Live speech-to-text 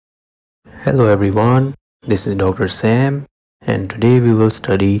Hello everyone, this is Dr. Sam and today we will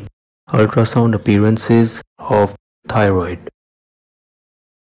study ultrasound appearances of thyroid.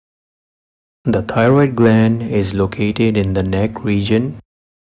 The thyroid gland is located in the neck region.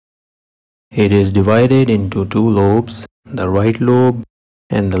 It is divided into two lobes, the right lobe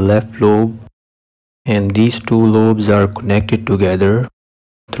and the left lobe, and these two lobes are connected together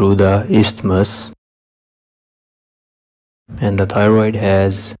through the isthmus. And the thyroid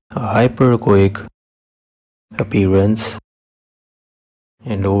has a hyperechoic appearance.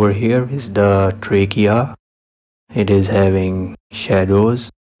 And over here is the trachea. It is having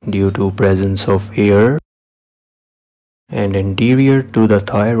shadows due to presence of air. And anterior to the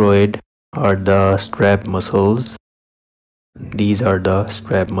thyroid are the strap muscles. These are the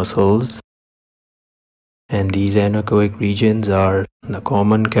strap muscles. And these anechoic regions are the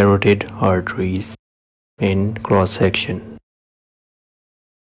common carotid arteries in cross section.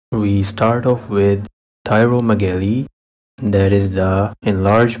 We start off with thyromegaly, that is the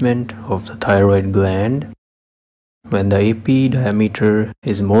enlargement of the thyroid gland. When the AP diameter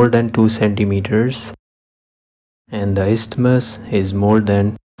is more than 2 centimeters and the isthmus is more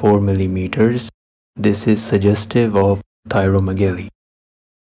than 4 millimeters, this is suggestive of thyromegaly.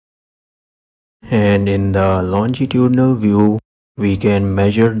 And in the longitudinal view, we can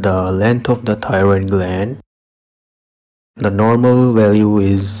measure the length of the thyroid gland. The normal value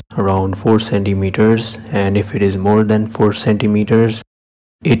is around 4 centimeters, and if it is more than 4 centimeters,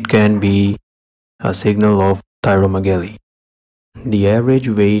 it can be a signal of thyromegaly. The average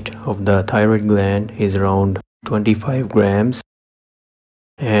weight of the thyroid gland is around 25 grams.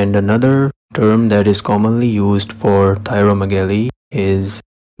 And another term that is commonly used for thyromegaly is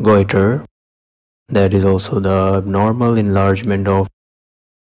goiter. That is also the abnormal enlargement of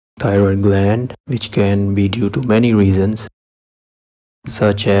thyroid gland, which can be due to many reasons,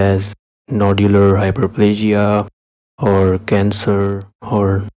 such as nodular hyperplasia or cancer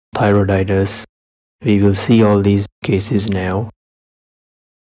or thyroiditis. We will see all these cases now.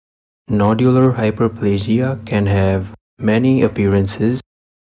 Nodular hyperplasia can have many appearances.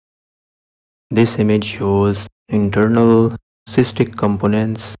 This image shows internal cystic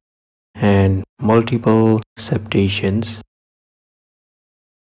components and multiple septations.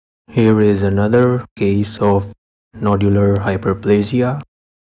 Here is another case of nodular hyperplasia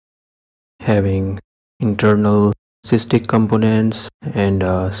having internal cystic components and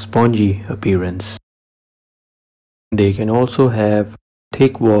a spongy appearance. They can also have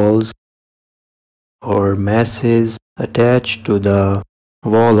thick walls or masses attached to the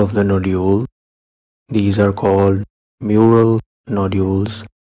wall of the nodule. These are called mural nodules.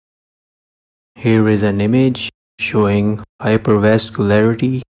 Here is an image showing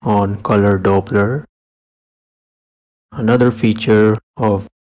hypervascularity on color Doppler. Another feature of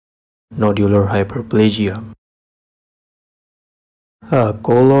nodular hyperplasia. A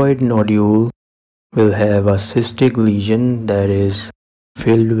colloid nodule will have a cystic lesion that is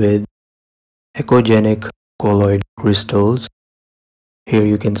filled with echogenic colloid crystals. Here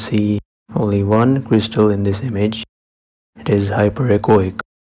you can see only one crystal in this image. It is hyperechoic.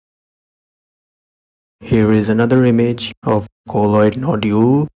 Here is another image of colloid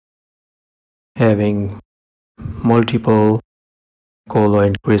nodule having multiple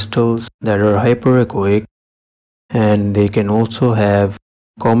colloid crystals that are hyperechoic, and they can also have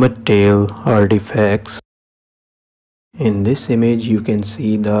comet tail artifacts. In this image you can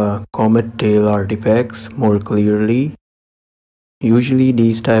see the comet tail artifacts more clearly. Usually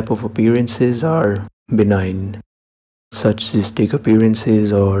these type of appearances are benign. Such cystic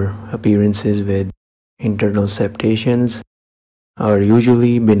appearances or appearances with internal septations are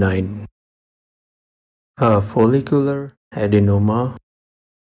usually benign. A follicular adenoma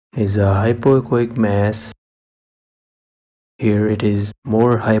is a hypoechoic mass. Here it is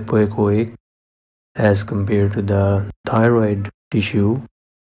more hypoechoic as compared to the thyroid tissue,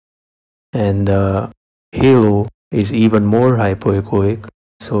 and the halo is even more hypoechoic,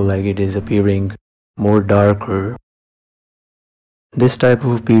 so like it is appearing more darker. This type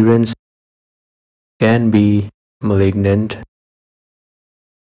of appearance can be malignant.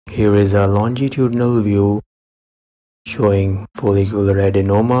 Here is a longitudinal view showing follicular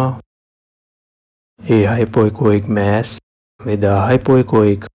adenoma, a hypoechoic mass with a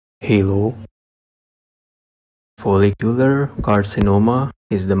hypoechoic halo. Follicular carcinoma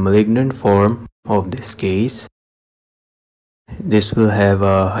is the malignant form of this case. This will have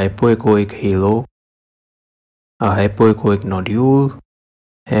a hypoechoic halo, a hypoechoic nodule,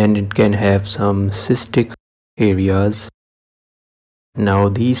 and it can have some cystic areas. Now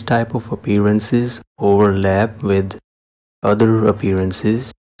these type of appearances overlap with other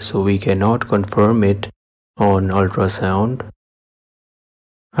appearances so we cannot confirm it on ultrasound.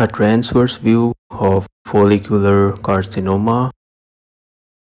 A transverse view of follicular carcinoma,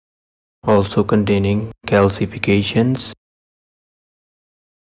 also containing calcifications.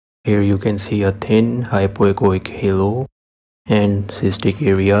 Here you can see a thin hypoechoic halo and cystic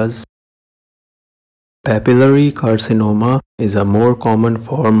areas. Papillary carcinoma is a more common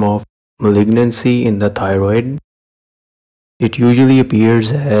form of malignancy in the thyroid. It usually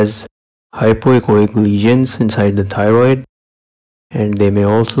appears as hypoechoic lesions inside the thyroid, and they may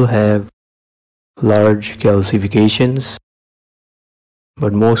also have large calcifications,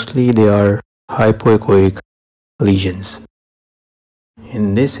 but mostly they are hypoechoic lesions.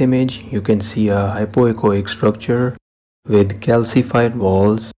 In this image, you can see a hypoechoic structure with calcified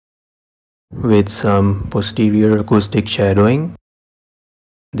walls with some posterior acoustic shadowing.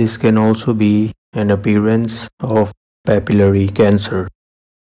 This can also be an appearance of papillary cancer.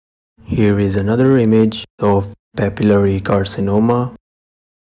 Here is another image of papillary carcinoma,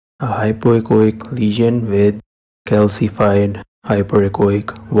 a hypoechoic lesion with calcified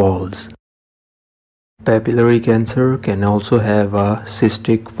hyperechoic walls. Papillary cancer can also have a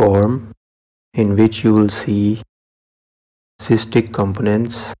cystic form in which you will see cystic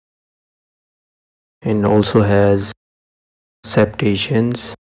components and also has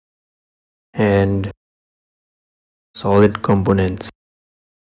septations and solid components.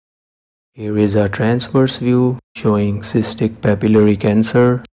 Here is a transverse view showing cystic papillary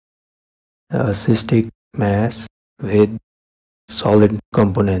cancer, a cystic mass with solid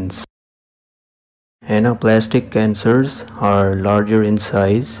components. Anaplastic cancers are larger in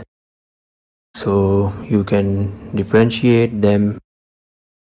size, so you can differentiate them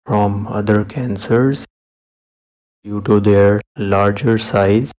from other cancers due to their larger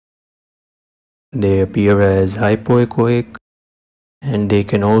size. They appear as hypoechoic, and they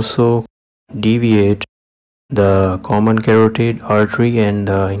can also deviate the common carotid artery and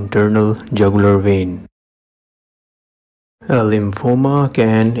the internal jugular vein. A lymphoma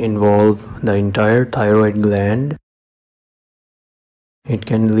can involve the entire thyroid gland. It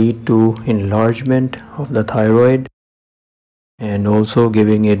can lead to enlargement of the thyroid and also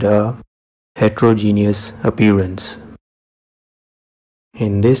giving it a heterogeneous appearance.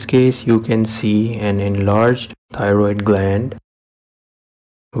 In this case, you can see an enlarged thyroid gland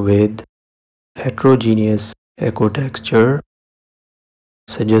with heterogeneous echo texture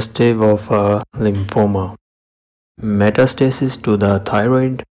suggestive of a lymphoma. Metastasis to the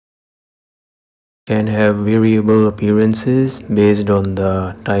thyroid can have variable appearances based on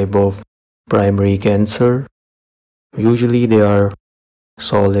the type of primary cancer. Usually they are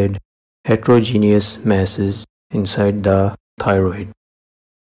solid heterogeneous masses inside the thyroid.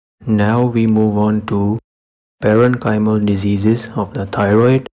 Now we move on to parenchymal diseases of the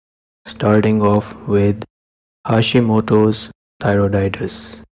thyroid, starting off with Hashimoto's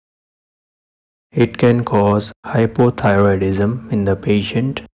thyroiditis. It can cause hypothyroidism in the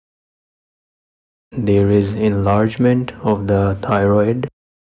patient. There is enlargement of the thyroid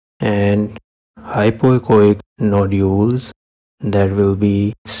and hypoechoic nodules that will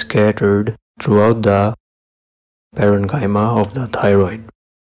be scattered throughout the parenchyma of the thyroid.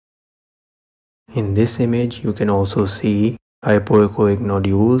 In this image, you can also see hypoechoic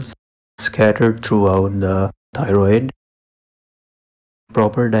nodules scattered throughout the thyroid.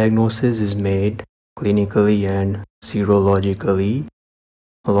 Proper diagnosis is made clinically and serologically,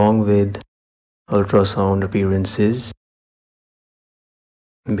 along with ultrasound appearances,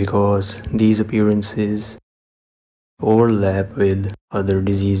 because these appearances overlap with other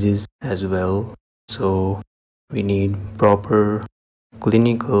diseases as well, so we need proper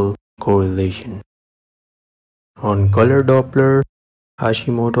clinical correlation. On color Doppler,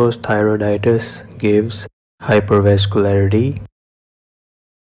 Hashimoto's thyroiditis gives hypervascularity.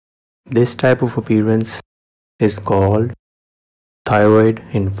 This type of appearance is called thyroid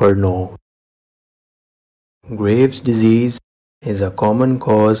inferno. Graves' disease is a common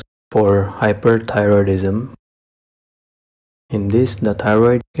cause for hyperthyroidism. In this, the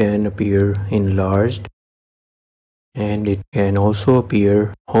thyroid can appear enlarged and it can also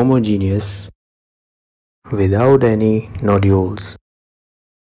appear homogeneous without any nodules.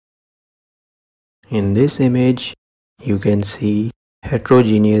 In this image, you can see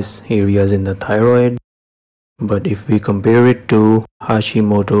heterogeneous areas in the thyroid, but if we compare it to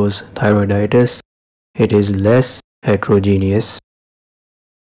Hashimoto's thyroiditis, it is less heterogeneous.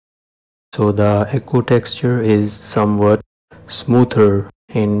 So the echo texture is somewhat smoother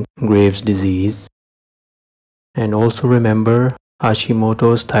in Graves' disease. And also remember,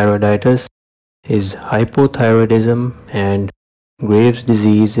 Hashimoto's thyroiditis is hypothyroidism and Graves'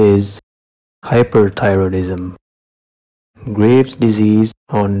 disease is hyperthyroidism. Graves' disease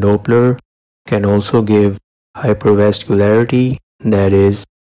on Doppler can also give hypervascularity, that is,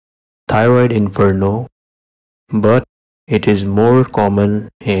 thyroid inferno, but it is more common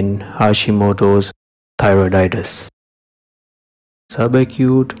in Hashimoto's thyroiditis.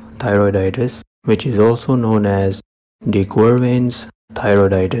 Subacute thyroiditis, which is also known as de Quervain's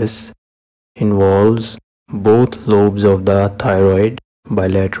thyroiditis, involves both lobes of the thyroid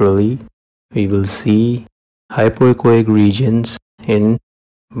bilaterally. We will see hypoechoic regions in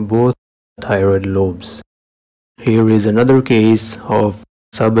both thyroid lobes. Here is another case of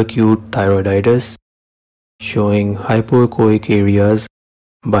subacute thyroiditis showing hypoechoic areas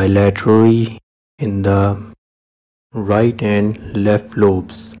bilaterally in the right and left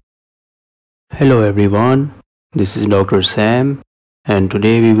lobes. Hello everyone, this is Dr. Sam, and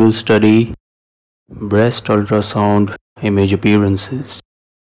today we will study breast ultrasound image appearances.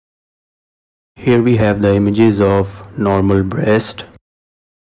 Here we have the images of normal breast.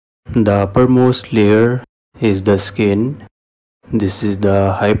 The uppermost layer is the skin. This is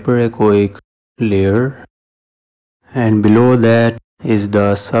the hyperechoic layer, and below that is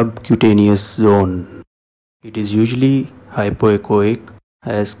the subcutaneous zone. It is usually hypoechoic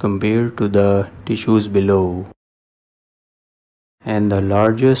as compared to the tissues below. And the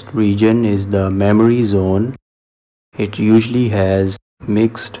largest region is the mammary zone. It usually has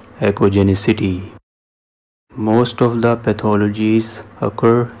mixed echogenicity. Most of the pathologies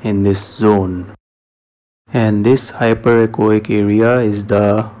occur in this zone. And this hyperechoic area is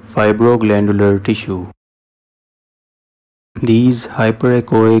the fibroglandular tissue. These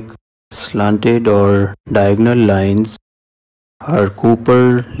hyperechoic slanted or diagonal lines are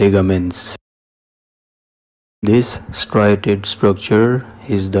Cooper ligaments. This striated structure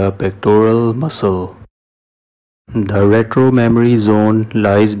is the pectoral muscle. The retromammary zone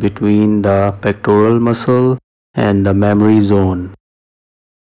lies between the pectoral muscle and the mammary zone.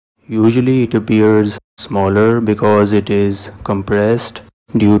 Usually it appears smaller because it is compressed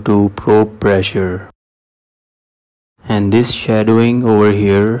due to probe pressure. And this shadowing over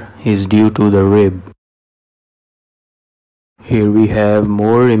here is due to the rib. Here we have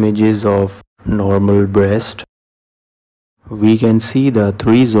more images of normal breast. We can see the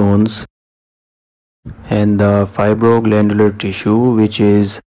three zones and the fibroglandular tissue, which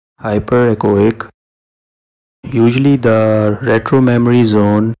is hyperechoic. Usually the retromammary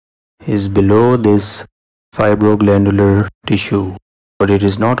zone is below this fibroglandular tissue, but it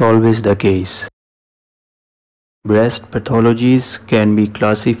is not always the case. Breast pathologies can be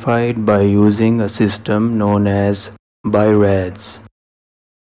classified by using a system known as BI-RADS.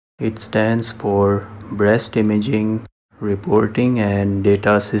 It stands for Breast Imaging, Reporting and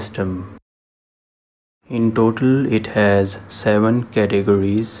Data System. In total, it has 7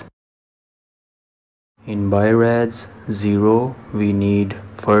 categories. In BI-RADS 0, we need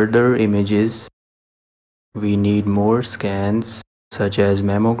further images. We need more scans, such as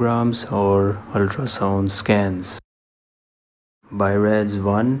mammograms or ultrasound scans. BI-RADS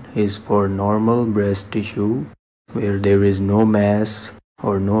 1 is for normal breast tissue, where there is no mass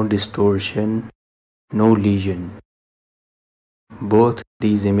or no distortion, no lesion. Both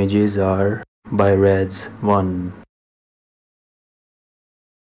these images are BI-RADS 1.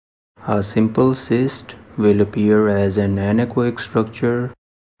 A simple cyst will appear as an anechoic structure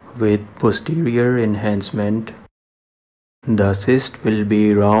with posterior enhancement. The cyst will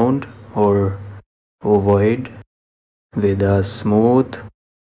be round or ovoid with a smooth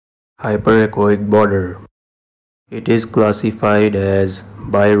hyperechoic border. It is classified as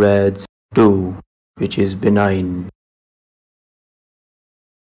BI-RADS 2, which is benign.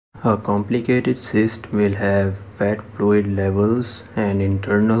 A complicated cyst will have fat fluid levels and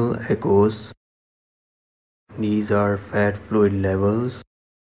internal echoes. These are fat fluid levels.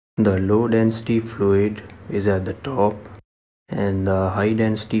 The low density fluid is at the top and the high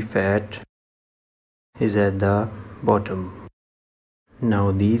density fat is at the bottom.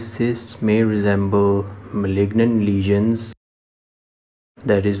 Now these cysts may resemble malignant lesions.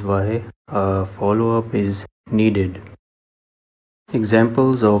 That is why a follow-up is needed.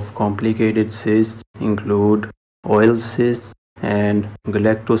 Examples of complicated cysts include oil cysts and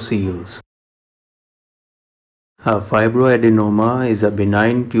galactoseals. A fibroadenoma is a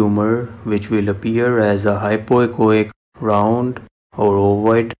benign tumor which will appear as a hypoechoic round or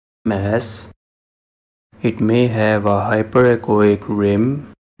ovoid mass. It may have a hyperechoic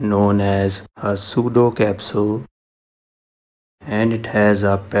rim known as a pseudocapsule, and it has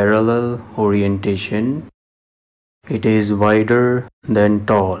a parallel orientation. It is wider than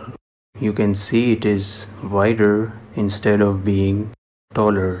tall. You can see it is wider instead of being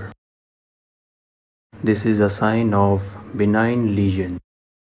taller. This is a sign of benign lesion.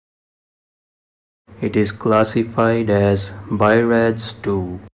 It is classified as BI-RADS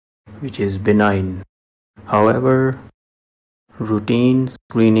 2, which is benign. However, routine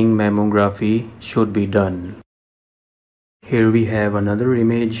screening mammography should be done. Here we have another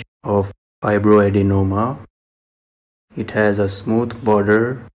image of fibroadenoma. It has a smooth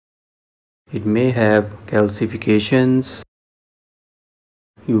border. It may have calcifications.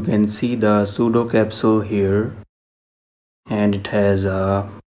 You can see the pseudocapsule here, and it has a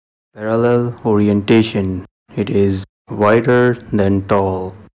parallel orientation. It is wider than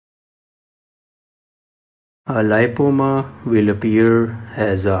tall. A lipoma will appear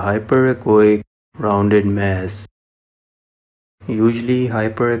as a hyperechoic rounded mass. Usually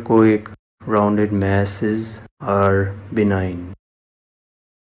hyperechoic rounded masses are benign.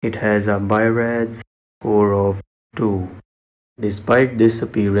 It has a BI-RADS score of 2. Despite this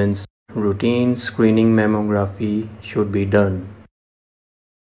appearance, routine screening mammography should be done.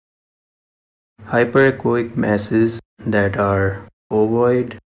 Hyperechoic masses that are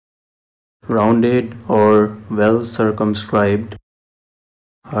ovoid, rounded or well circumscribed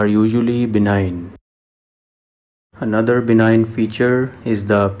are usually benign. Another benign feature is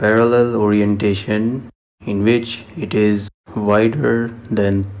the parallel orientation, in which it is wider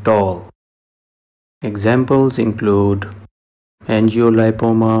than tall. Examples include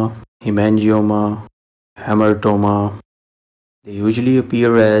angiolipoma, hemangioma, hamartoma. They usually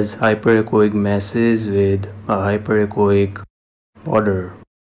appear as hyperechoic masses with a hyperechoic border.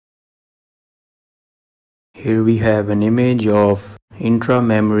 Here we have an image of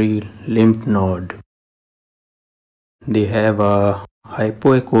intramammary lymph node. They have a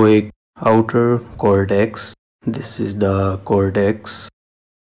hypoechoic outer cortex. This is the cortex.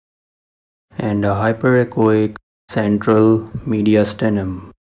 And a hyperechoic central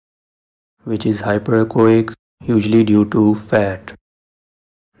mediastinum, which is hyperechoic usually due to fat.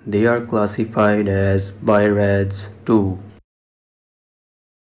 They are classified as BI-RADS 2.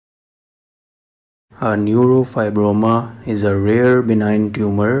 A neurofibroma is a rare benign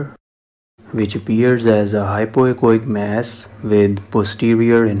tumor which appears as a hypoechoic mass with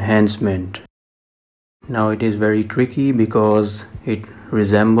posterior enhancement. Now it is very tricky because it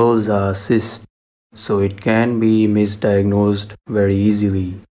resembles a cyst, so it can be misdiagnosed very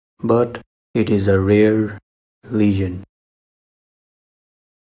easily, but it is a rare lesion.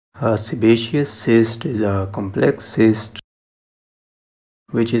 A sebaceous cyst is a complex cyst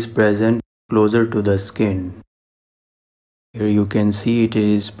which is present closer to the skin. Here you can see it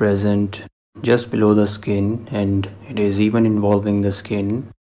is present just below the skin, and it is even involving the skin.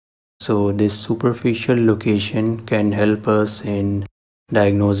 So this superficial location can help us in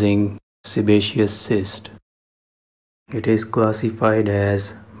diagnosing sebaceous cyst. It is classified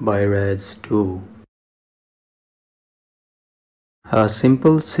as BI-RADS 2. A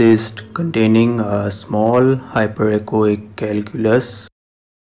simple cyst containing a small hyperechoic calculus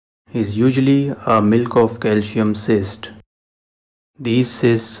is usually a milk of calcium cyst. These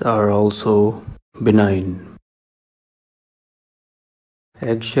cysts are also benign.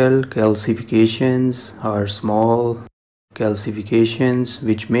 Eggshell calcifications are small calcifications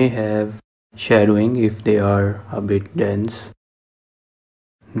which may have shadowing if they are a bit dense.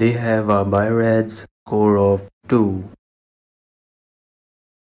 They have a BI-RADS score of 2.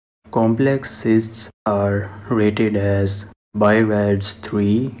 Complex cysts are rated as BI-RADS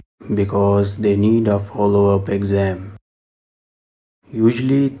 3 because they need a follow-up exam.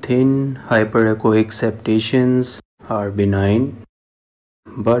 Usually thin hyperechoic septations are benign,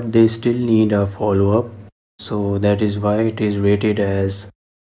 but they still need a follow-up, so that is why it is rated as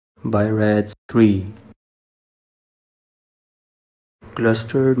BI-RADS 3.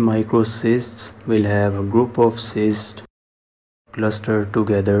 Clustered microcysts will have a group of cysts clustered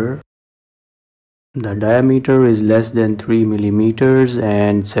together. The diameter is less than 3 millimeters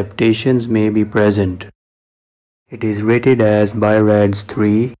and septations may be present. It is rated as BI-RADS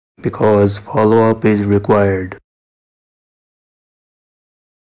 3 because follow-up is required.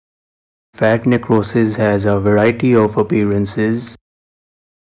 Fat necrosis has a variety of appearances.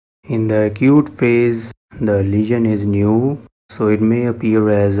 In the acute phase, the lesion is new, so it may appear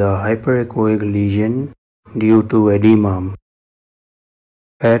as a hyperechoic lesion due to edema.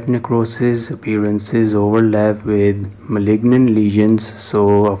 Fat necrosis appearances overlap with malignant lesions,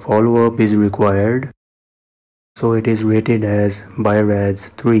 so a follow-up is required. So it is rated as BI-RADS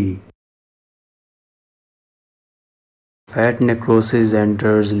 3. Fat necrosis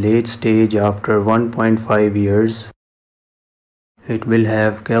enters late stage after 1.5 years. It will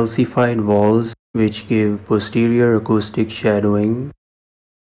have calcified walls which give posterior acoustic shadowing.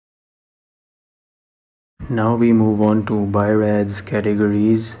 Now we move on to BI-RADS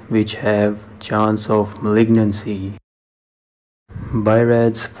categories which have chance of malignancy.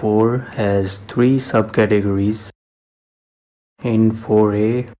 BI-RADS 4 has 3 subcategories. In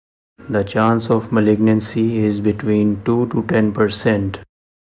 4A, the chance of malignancy is between 2 to 10%.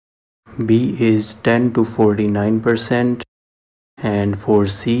 B is 10 to 49%, and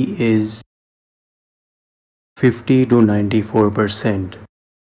 4C is 50 to 94%.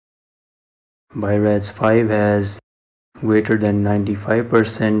 BI-RADS 5 has greater than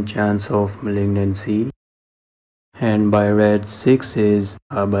 95% chance of malignancy, and BI-RADS 6 is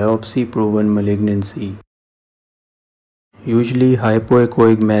a biopsy-proven malignancy. Usually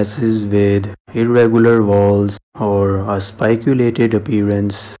hypoechoic masses with irregular walls or a spiculated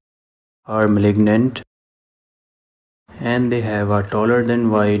appearance are malignant, and they have a taller than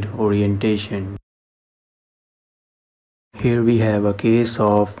wide orientation. Here we have a case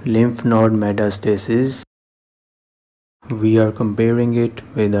of lymph node metastasis. We are comparing it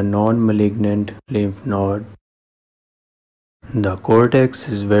with a non-malignant lymph node. The cortex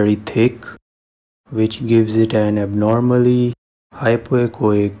is very thick, which gives it an abnormally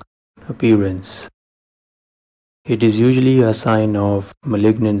hypoechoic appearance. It is usually a sign of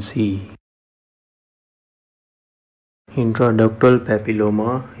malignancy. Intraductal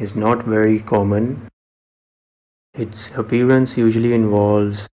papilloma is not very common. Its appearance usually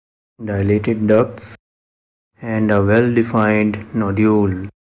involves dilated ducts and a well-defined nodule.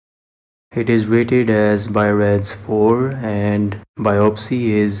 It is rated as BI-RADS 4 and biopsy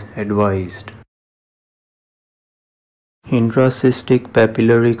is advised. Intracystic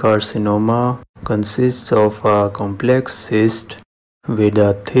papillary carcinoma consists of a complex cyst with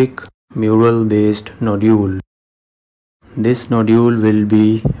a thick mural-based nodule. This nodule will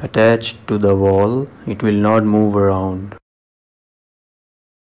be attached to the wall. It will not move around.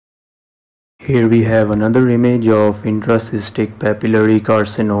 Here we have another image of intracystic papillary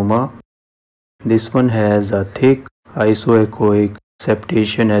carcinoma. This one has a thick isoechoic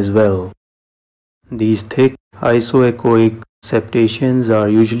septation as well. These thick isoechoic septations are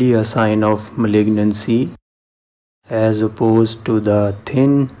usually a sign of malignancy as opposed to the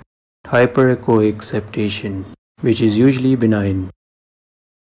thin hyperechoic septation, which is usually benign.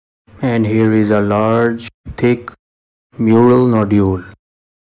 And here is a large, thick mural nodule.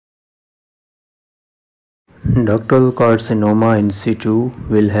 Ductal carcinoma in situ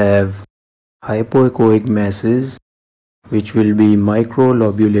will have hypoechoic masses which will be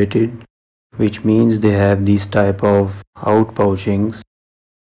microlobulated, which means they have these type of outpouchings,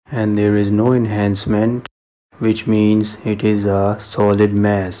 and there is no enhancement, which means it is a solid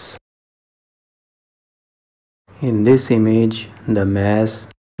mass. In this image, the mass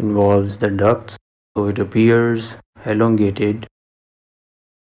involves the ducts, so it appears elongated.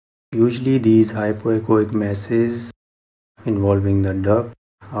 Usually these hypoechoic masses involving the duct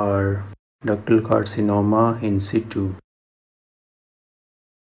are ductal carcinoma in situ.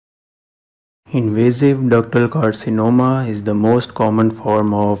 Invasive ductal carcinoma is the most common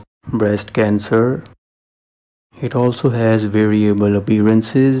form of breast cancer. It also has variable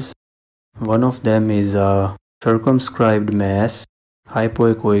appearances. One of them is a circumscribed mass,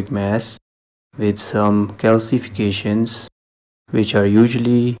 hypoechoic mass, with some calcifications, which are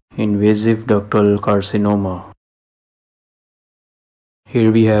usually invasive ductal carcinoma.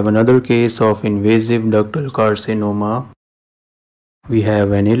 Here we have another case of invasive ductal carcinoma. We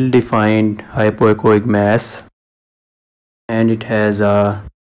have an ill-defined hypoechoic mass, and it has a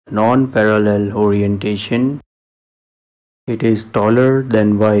non-parallel orientation. It is taller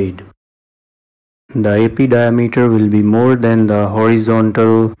than wide. The AP diameter will be more than the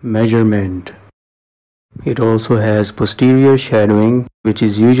horizontal measurement. It also has posterior shadowing, which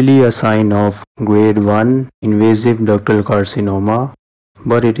is usually a sign of grade 1 invasive ductal carcinoma,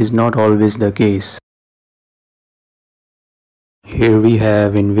 but it is not always the case. Here we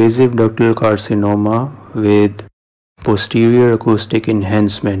have invasive ductal carcinoma with posterior acoustic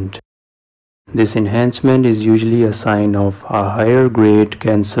enhancement. This enhancement is usually a sign of a higher grade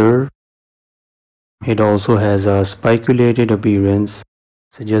cancer. It also has a spiculated appearance,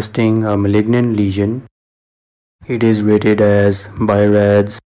 suggesting a malignant lesion. It is rated as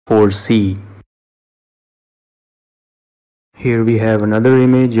BI-RADS 4C. Here we have another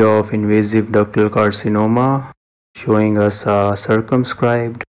image of invasive ductal carcinoma showing us a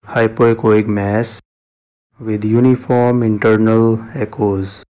circumscribed hypoechoic mass with uniform internal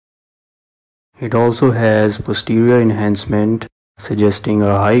echoes. It also has posterior enhancement suggesting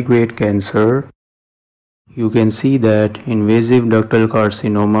a high-grade cancer. You can see that invasive ductal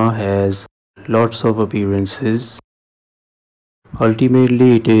carcinoma has lots of appearances.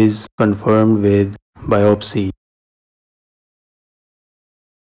 Ultimately, it is confirmed with biopsy.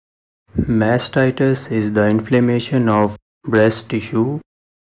 Mastitis is the inflammation of breast tissue.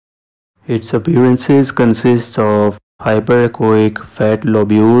 Its appearances consist of hyperechoic fat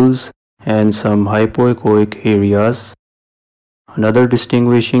lobules and some hypoechoic areas. Another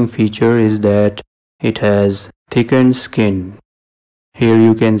distinguishing feature is that it has thickened skin. Here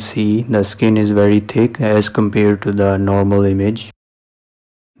you can see the skin is very thick as compared to the normal image.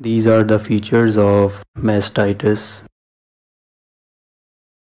 These are the features of mastitis.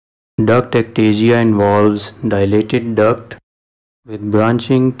 Duct ectasia involves dilated duct with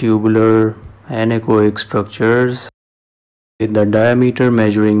branching tubular anechoic structures with the diameter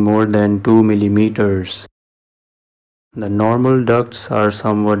measuring more than 2 millimeters. The normal ducts are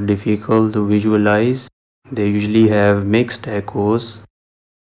somewhat difficult to visualize. They usually have mixed echoes.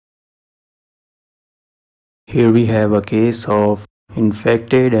 Here we have a case of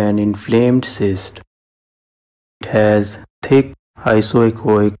infected and inflamed cyst. It has thick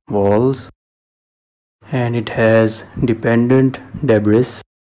isoechoic walls and it has dependent debris,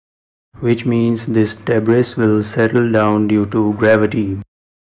 which means this debris will settle down due to gravity.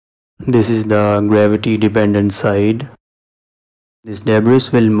 This is the gravity dependent side. This debris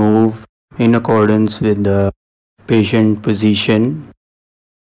will move in accordance with the patient position.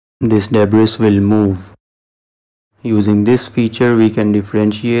 This debris will move. Using this feature, we can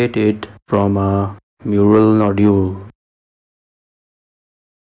differentiate it from a mural nodule.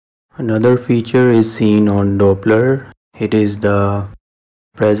 Another feature is seen on Doppler. It is the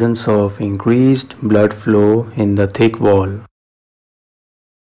presence of increased blood flow in the thick wall.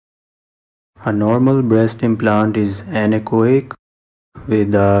 A normal breast implant is anechoic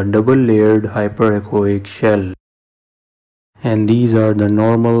with a double-layered hyperechoic shell. And these are the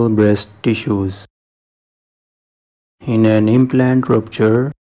normal breast tissues. In an implant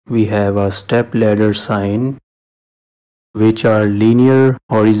rupture, we have a step-ladder sign, which are linear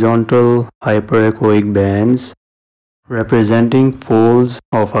horizontal hyperechoic bands representing folds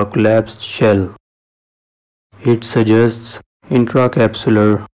of a collapsed shell. It suggests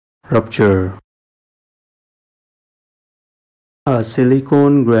intracapsular rupture. A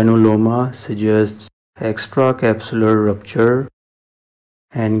silicone granuloma suggests extracapsular rupture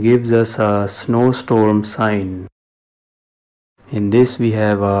and gives us a snowstorm sign. In this we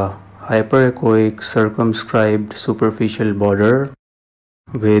have a hyperechoic circumscribed superficial border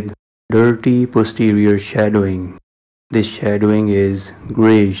with dirty posterior shadowing. This shadowing is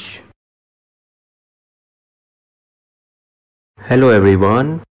grayish. Hello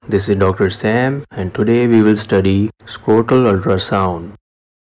everyone, this is Dr. Sam and today we will study scrotal ultrasound.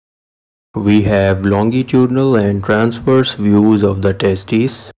 We have longitudinal and transverse views of the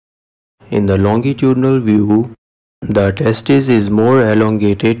testis. In the longitudinal view, the testis is more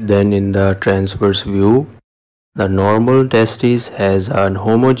elongated than in the transverse view. The normal testis has an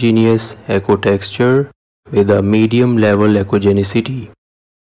homogeneous echo texture with a medium level echogenicity.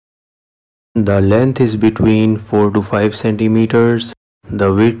 The length is between 4 to 5 centimeters,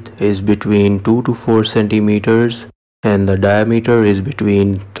 the width is between 2 to 4 centimeters, and the diameter is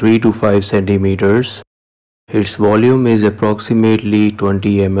between 3 to 5 centimeters. Its volume is approximately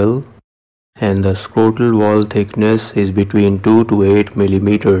 20 ml, and the scrotal wall thickness is between 2 to 8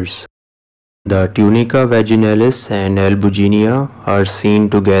 millimeters. The tunica vaginalis and albuginea are seen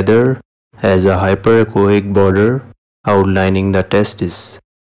together as a hyperechoic border outlining the testis.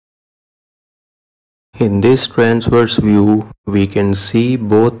 In this transverse view, we can see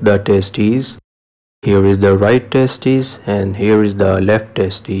both the testes. Here is the right testis and here is the left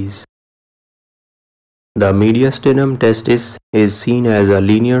testis. The mediastinum testis is seen as a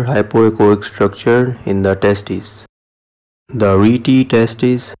linear hypoechoic structure in the testis. The rete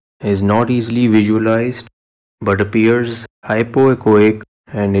testis is not easily visualized but appears hypoechoic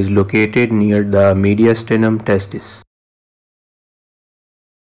and is located near the mediastinum testis.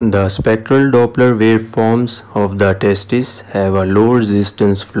 The spectral Doppler waveforms of the testis have a low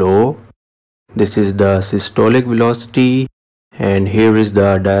resistance flow. This is the systolic velocity and here is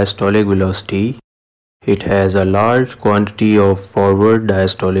the diastolic velocity. It has a large quantity of forward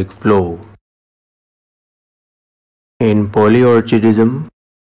diastolic flow. In polyorchidism,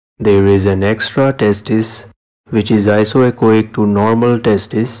 there is an extra testis which is isoechoic to normal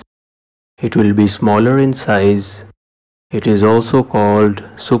testis. It will be smaller in size. It is also called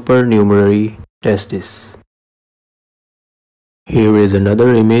supernumerary testis. Here is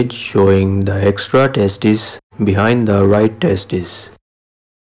another image showing the extra testis behind the right testis.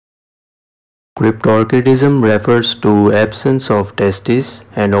 Cryptorchidism refers to absence of testis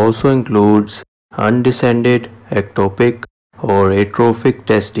and also includes undescended, ectopic or atrophic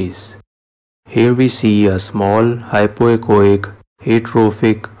testes. Here we see a small hypoechoic,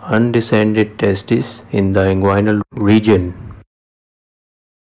 atrophic, undescended testis in the inguinal region.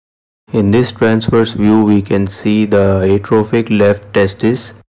 In this transverse view we can see the atrophic left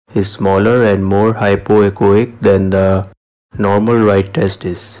testis is smaller and more hypoechoic than the normal right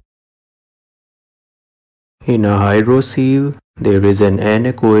testis. In a hydrocele, there is an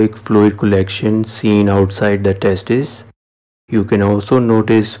anechoic fluid collection seen outside the testis. You can also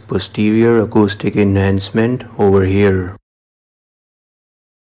notice posterior acoustic enhancement over here.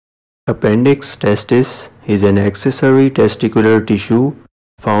 Appendix testis is an accessory testicular tissue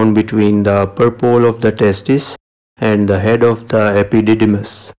found between the upper pole of the testis and the head of the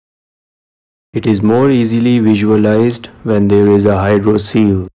epididymis. It is more easily visualized when there is a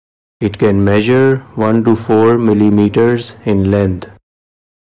hydrocele. It can measure 1 to 4 millimeters in length.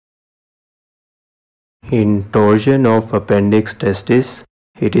 In torsion of appendix testis,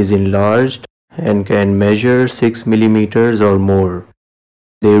 it is enlarged and can measure 6 millimeters or more.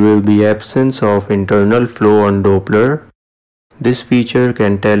 There will be absence of internal flow on Doppler. This feature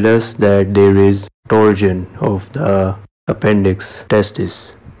can tell us that there is torsion of the appendix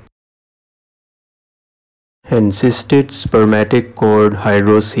testis. Encysted spermatic cord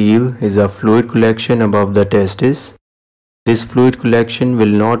hydrocele is a fluid collection above the testis. This fluid collection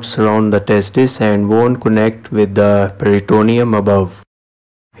will not surround the testis and won't connect with the peritoneum above.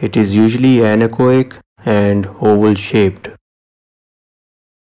 It is usually anechoic and oval shaped.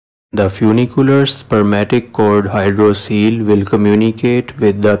 The funicular spermatic cord hydrocele will communicate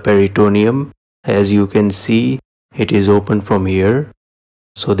with the peritoneum. As you can see, it is open from here.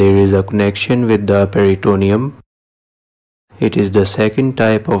 So there is a connection with the peritoneum. It is the second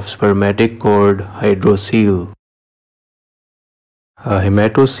type of spermatic cord hydrocele. A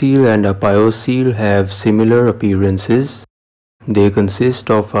hematocele and a pyocele have similar appearances. They consist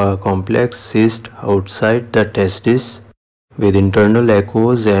of a complex cyst outside the testis with internal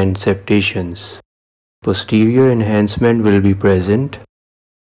echoes and septations. Posterior enhancement will be present.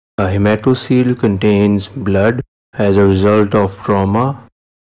 A hematocele contains blood as a result of trauma,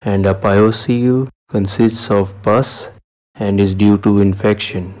 and a pyocele consists of pus and is due to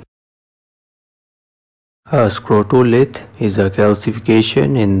infection. A scrotolith is a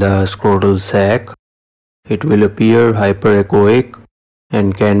calcification in the scrotal sac. It will appear hyperechoic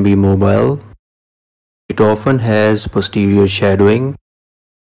and can be mobile. It often has posterior shadowing.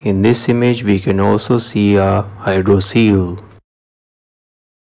 In this image we can also see a hydrocele.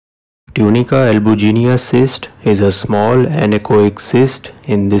 Tunica albuginea cyst is a small anechoic cyst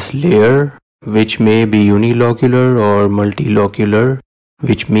in this layer which may be unilocular or multilocular,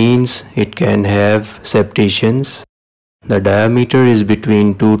 which means it can have septations. The diameter is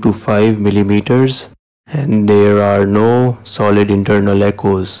between 2 to 5 millimeters and there are no solid internal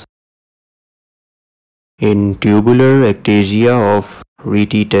echoes. In tubular ectasia of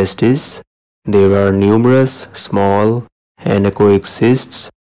rete testis, there are numerous small anechoic cysts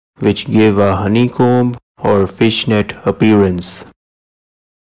which give a honeycomb or fishnet appearance.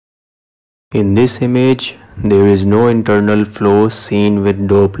 In this image, there is no internal flow seen with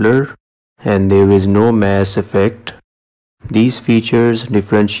Doppler and there is no mass effect. These features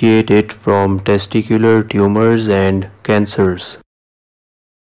differentiate it from testicular tumors and cancers.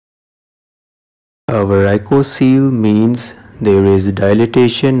 A varicocele means there is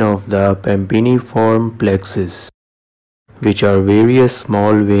dilatation of the pampiniform plexus, which are various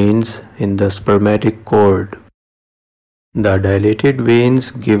small veins in the spermatic cord. The dilated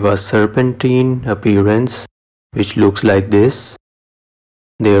veins give a serpentine appearance which looks like this.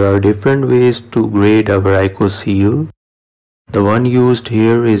 There are different ways to grade a varicocele. The one used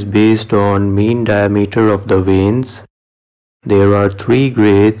here is based on mean diameter of the veins. There are 3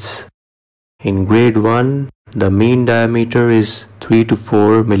 grades. In grade 1, the mean diameter is 3 to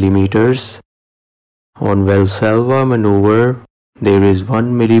 4 millimeters. On Valsalva maneuver, there is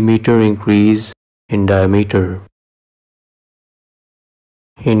 1 millimeter increase in diameter.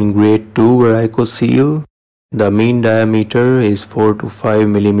 In grade 2 varicocele, the mean diameter is 4 to 5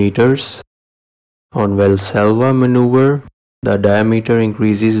 millimeters. On Valsalva maneuver, the diameter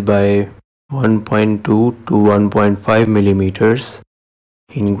increases by 1.2 to 1.5 millimeters.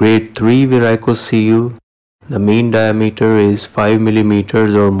 In grade 3 varicocele, the mean diameter is 5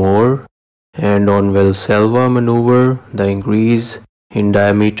 millimeters or more, and on Valsalva maneuver, the increase in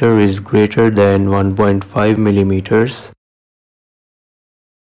diameter is greater than 1.5 millimeters.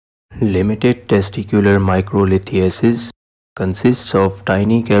 Limited testicular microlithiasis consists of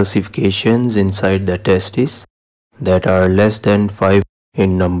tiny calcifications inside the testis that are less than 5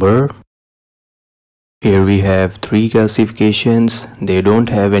 in number. Here we have 3 calcifications. They don't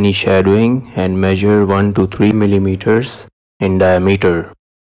have any shadowing and measure 1 to 3 millimeters in diameter.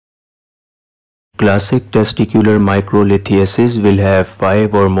 Classic testicular microlithiasis will have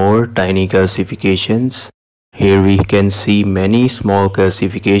 5 or more tiny calcifications. Here we can see many small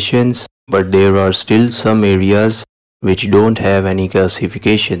calcifications, but there are still some areas which don't have any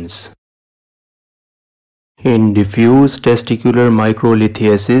calcifications. In diffuse testicular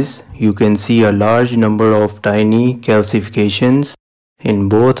microlithiasis, you can see a large number of tiny calcifications in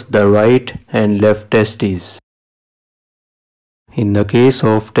both the right and left testes. In the case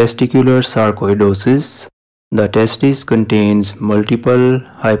of testicular sarcoidosis, the testis contains multiple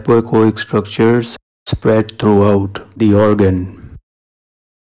hypoechoic structures spread throughout the organ.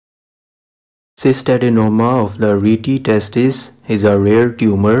 Cystadenoma of the rete testis is a rare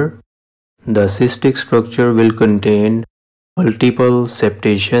tumor. The cystic structure will contain multiple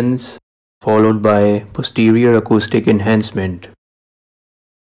septations followed by posterior acoustic enhancement.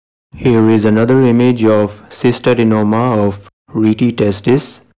 Here is another image of cystadenoma of rete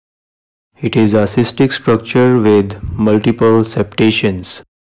testis. It is a cystic structure with multiple septations.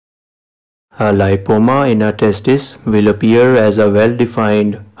 A lipoma in a testis will appear as a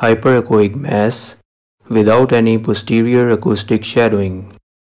well-defined hyperechoic mass without any posterior acoustic shadowing.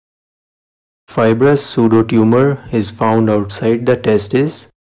 Fibrous pseudotumor is found outside the testis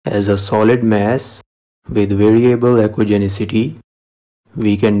as a solid mass with variable echogenicity.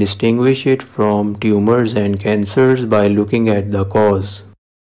 We can distinguish it from tumors and cancers by looking at the cause.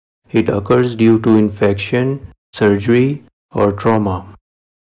 It occurs due to infection, surgery, or trauma.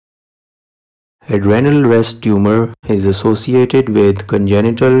 Adrenal rest tumor is associated with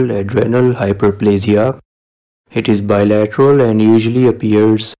congenital adrenal hyperplasia. It is bilateral and usually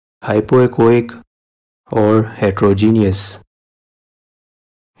appears hypoechoic or heterogeneous.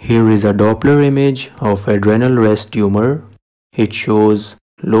 Here is a Doppler image of adrenal rest tumor. It shows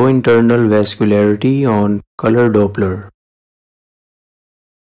low internal vascularity on color Doppler.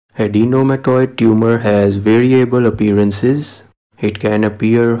 Adenomatoid tumor has variable appearances. It can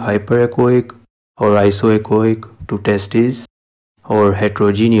appear hyperechoic or isoechoic to testes or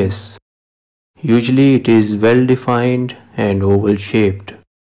heterogeneous. Usually it is well defined and oval shaped.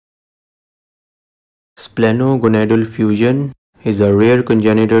 Splenogonadal fusion is a rare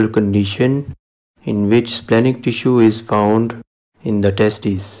congenital condition in which splenic tissue is found in the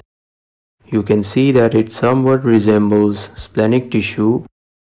testes. You can see that it somewhat resembles splenic tissue.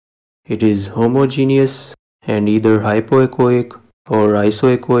 It is homogeneous and either hypoechoic or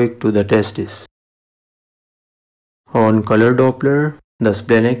isoechoic to the testis. On color Doppler, the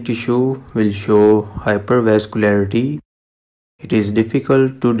splenic tissue will show hypervascularity. It is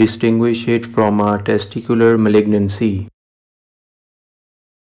difficult to distinguish it from a testicular malignancy.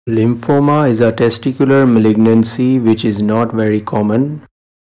 Lymphoma is a testicular malignancy which is not very common.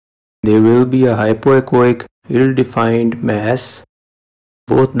 There will be a hypoechoic, ill-defined mass.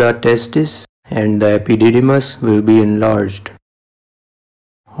 Both the testis and the epididymis will be enlarged.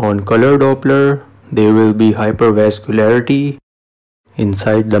 On color Doppler, there will be hypervascularity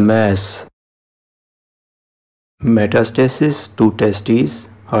inside the mass. Metastases to testes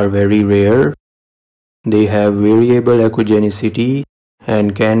are very rare. They have variable echogenicity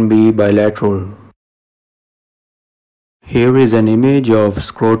and can be bilateral. Here is an image of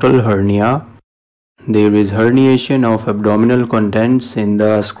scrotal hernia. There is herniation of abdominal contents in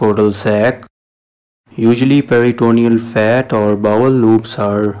the scrotal sac. Usually peritoneal fat or bowel loops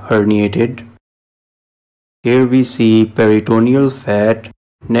are herniated. Here we see peritoneal fat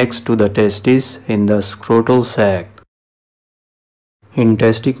next to the testis in the scrotal sac. In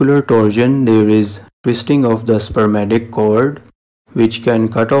testicular torsion, there is twisting of the spermatic cord, which can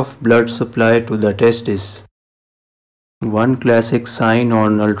cut off blood supply to the testis. One classic sign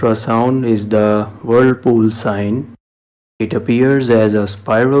on ultrasound is the whirlpool sign. It appears as a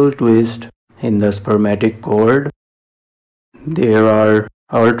spiral twist in the spermatic cord. There are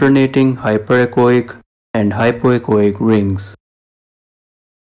alternating hyperechoic and hypoechoic rings.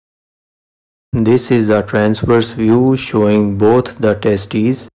 This is a transverse view showing both the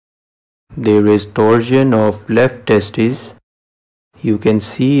testes. There is torsion of left testis. You can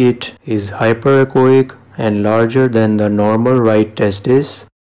see it is hyperechoic and larger than the normal right testis,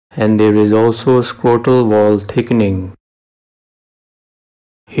 and there is also scrotal wall thickening.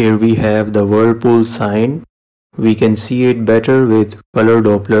 Here we have the whirlpool sign. We can see it better with color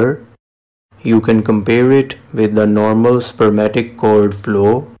Doppler. You can compare it with the normal spermatic cord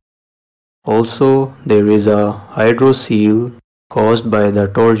flow. Also, there is a hydrocele caused by the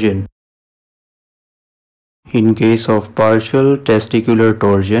torsion. In case of partial testicular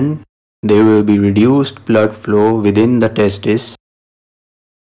torsion, there will be reduced blood flow within the testis.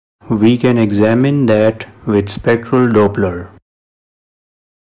 We can examine that with spectral Doppler.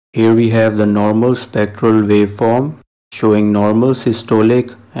 Here we have the normal spectral waveform showing normal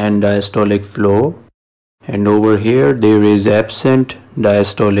systolic and diastolic flow, and over here there is absent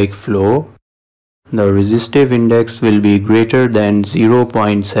diastolic flow. The resistive index will be greater than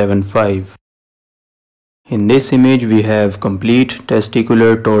 0.75. In this image we have complete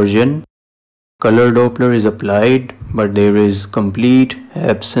testicular torsion. Color Doppler is applied, but there is complete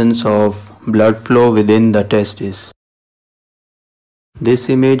absence of blood flow within the testis. This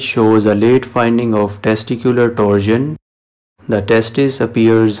image shows a late finding of testicular torsion. The testis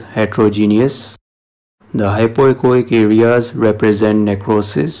appears heterogeneous. The hypoechoic areas represent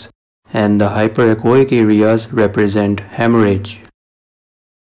necrosis and the hyperechoic areas represent hemorrhage.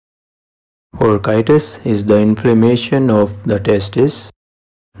 Orchitis is the inflammation of the testis.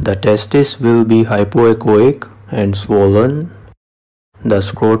 The testis will be hypoechoic and swollen. The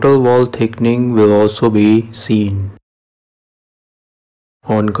scrotal wall thickening will also be seen.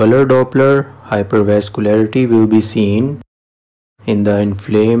 On color Doppler, hypervascularity will be seen. In the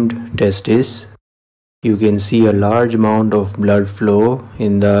inflamed testis, you can see a large amount of blood flow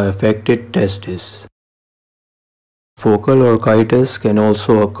in the affected testis. Focal orchitis can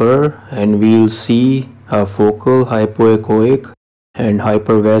also occur, and we will see a focal hypoechoic and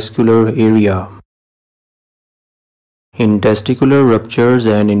hypervascular area. In testicular ruptures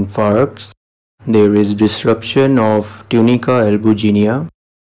and infarcts, there is disruption of tunica albuginea.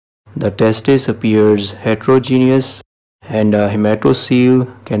 The testis appears heterogeneous and a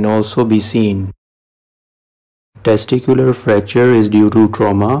hematocele can also be seen. Testicular fracture is due to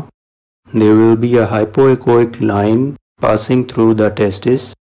trauma. There will be a hypoechoic line passing through the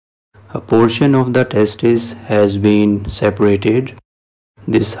testis. A portion of the testis has been separated.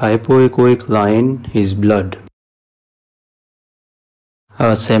 This hypoechoic line is blood.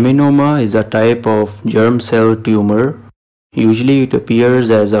 A seminoma is a type of germ cell tumor. Usually it appears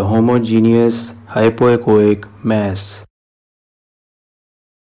as a homogeneous hypoechoic mass.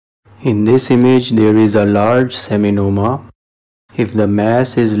 In this image there is a large seminoma. If the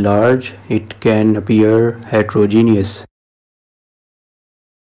mass is large, it can appear heterogeneous.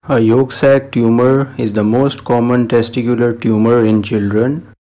 A yolk sac tumor is the most common testicular tumor in children.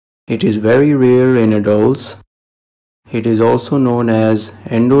 It is very rare in adults. It is also known as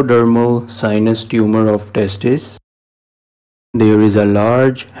endodermal sinus tumor of testis. There is a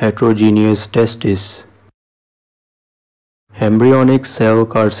large heterogeneous testis. Embryonic cell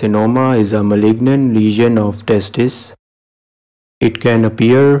carcinoma is a malignant lesion of testis. It can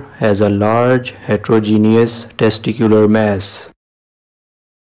appear as a large heterogeneous testicular mass.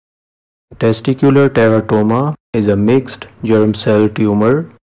 Testicular teratoma is a mixed germ cell tumor.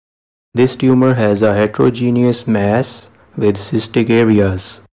 This tumor has a heterogeneous mass with cystic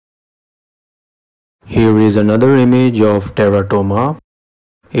areas. Here is another image of teratoma.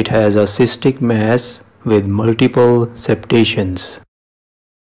 It has a cystic mass with multiple septations.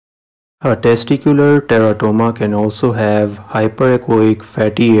 A testicular teratoma can also have hyperechoic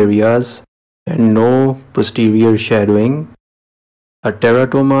fatty areas and no posterior shadowing. A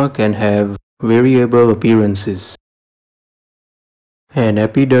teratoma can have variable appearances. An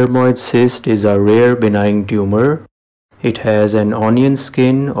epidermoid cyst is a rare benign tumor. It has an onion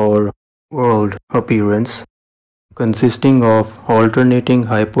skin or whorled appearance consisting of alternating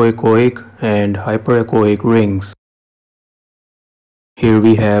hypoechoic and hyperechoic rings. Here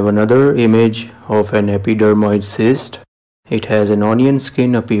we have another image of an epidermoid cyst. It has an onion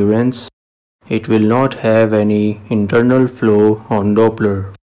skin appearance. It will not have any internal flow on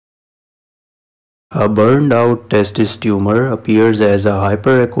Doppler. A burned out testis tumor appears as a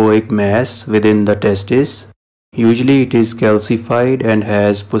hyperechoic mass within the testis. Usually it is calcified and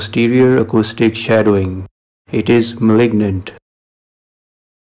has posterior acoustic shadowing. It is malignant.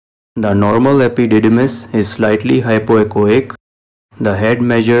 The normal epididymis is slightly hypoechoic. The head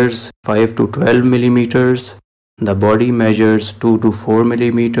measures 5 to 12 millimeters, the body measures 2 to 4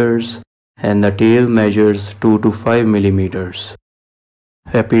 millimeters, and the tail measures 2 to 5 millimeters.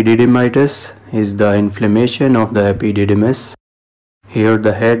 Epididymitis is the inflammation of the epididymis. Here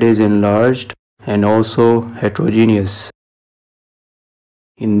the head is enlarged and also heterogeneous.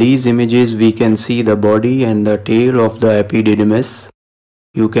 In these images we can see the body and the tail of the epididymis.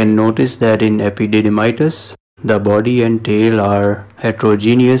 You can notice that in epididymitis, the body and tail are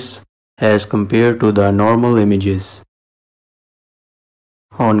heterogeneous as compared to the normal images.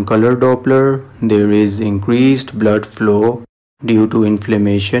 On color Doppler, there is increased blood flow due to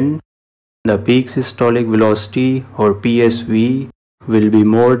inflammation. The peak systolic velocity or PSV will be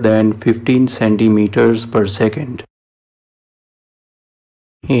more than 15 centimeters per second.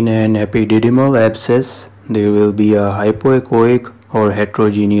 In an epididymal abscess, there will be a hypoechoic or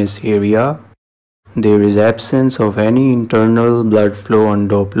heterogeneous area. There is absence of any internal blood flow on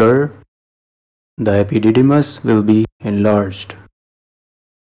Doppler. The epididymis will be enlarged.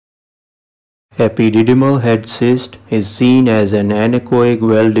 Epididymal head cyst is seen as an anechoic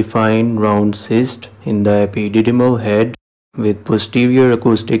well-defined round cyst in the epididymal head with posterior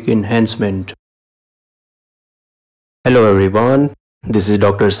acoustic enhancement. Hello everyone, this is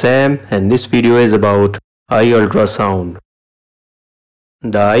Dr. Sam and this video is about eye ultrasound.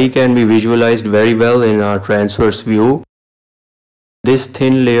 The eye can be visualized very well in our transverse view. This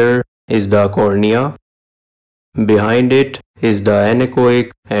thin layer is the cornea. Behind it is the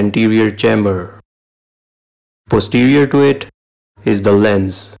anechoic anterior chamber. Posterior to it is the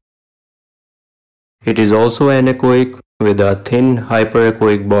lens. It is also anechoic with a thin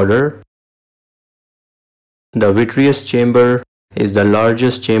hyperechoic border. The vitreous chamber is the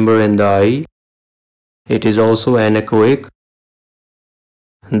largest chamber in the eye. It is also anechoic.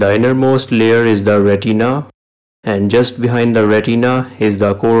 The innermost layer is the retina, and just behind the retina is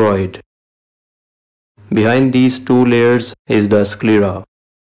the choroid. Behind these two layers is the sclera.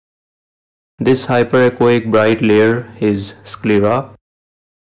 This hyperechoic bright layer is sclera.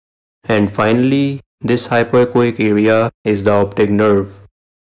 And finally, this hypoechoic area is the optic nerve.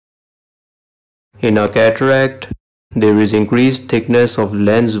 In a cataract, there is increased thickness of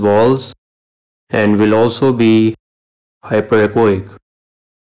lens walls and will also be hyperechoic.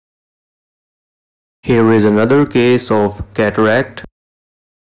 Here is another case of cataract.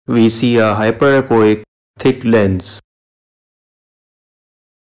 We see a hyperechoic thick lens.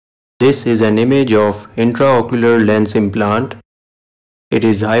 This is an image of intraocular lens implant. It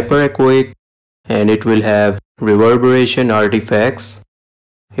is hyperechoic and it will have reverberation artifacts.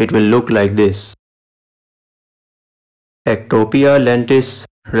 It will look like this. Ectopia lentis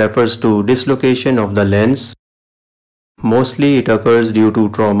refers to dislocation of the lens. Mostly it occurs due to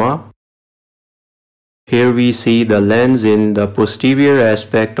trauma. Here we see the lens in the posterior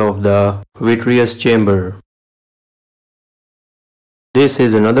aspect of the vitreous chamber. This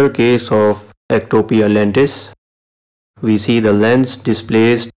is another case of ectopia lentis. We see the lens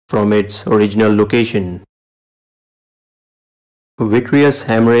displaced from its original location. Vitreous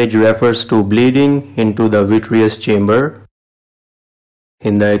hemorrhage refers to bleeding into the vitreous chamber.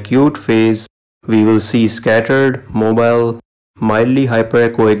 In the acute phase, we will see scattered, mobile, mildly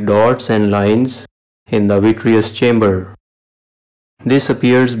hyperechoic dots and lines in the vitreous chamber. This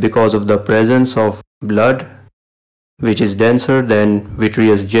appears because of the presence of blood, which is denser than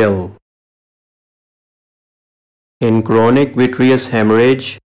vitreous gel. In chronic vitreous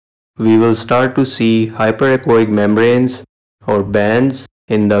hemorrhage, we will start to see hyperechoic membranes or bands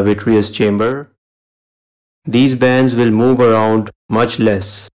in the vitreous chamber. These bands will move around much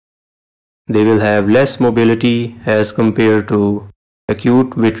less. They will have less mobility as compared to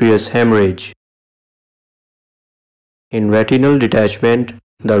acute vitreous hemorrhage. In retinal detachment,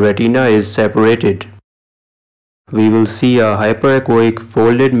 the retina is separated. We will see a hyperechoic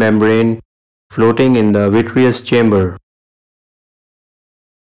folded membrane floating in the vitreous chamber.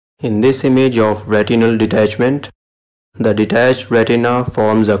 In this image of retinal detachment, the detached retina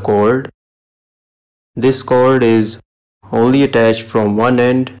forms a cord. This cord is only attached from one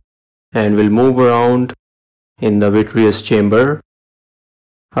end and will move around in the vitreous chamber.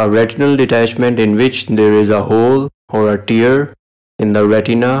 A retinal detachment in which there is a hole or a tear in the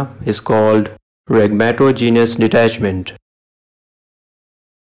retina is called rhegmatogenous detachment.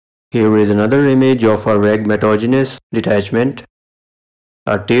 Here is another image of a rhegmatogenous detachment.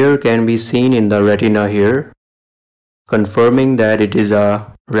 A tear can be seen in the retina here, confirming that it is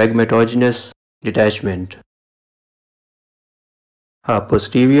a rhegmatogenous detachment. A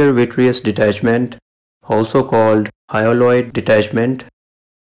posterior vitreous detachment, also called hyaloid detachment,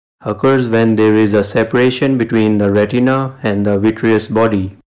 occurs when there is a separation between the retina and the vitreous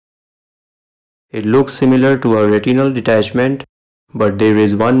body. It looks similar to a retinal detachment, but there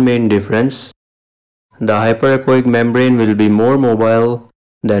is one main difference. The hyperechoic membrane will be more mobile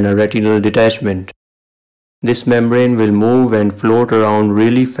than a retinal detachment. This membrane will move and float around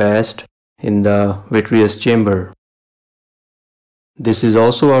really fast in the vitreous chamber. This is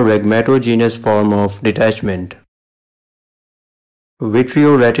also a rhegmatogenous form of detachment.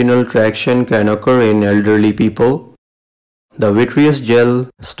 Vitreoretinal traction can occur in elderly people. The vitreous gel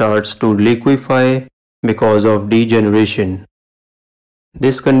starts to liquefy because of degeneration.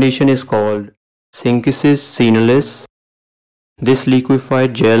 This condition is called syncytial senolis. This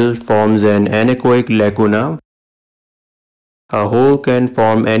liquefied gel forms an anechoic lacuna. A hole can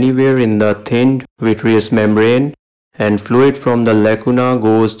form anywhere in the thinned vitreous membrane, and fluid from the lacuna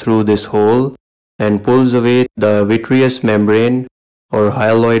goes through this hole and pulls away the vitreous membrane or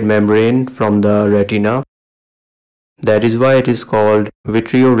hyaloid membrane from the retina. That is why it is called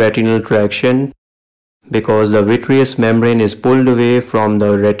vitreoretinal traction, because the vitreous membrane is pulled away from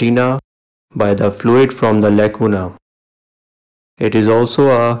the retina by the fluid from the lacuna. It is also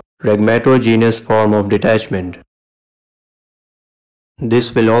a rhegmatogenous form of detachment.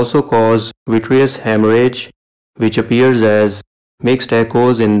 This will also cause vitreous hemorrhage, which appears as mixed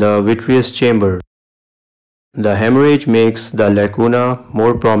echoes in the vitreous chamber. The hemorrhage makes the lacuna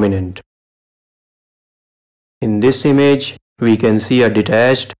more prominent. In this image, we can see a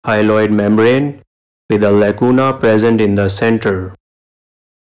detached hyaloid membrane with a lacuna present in the center.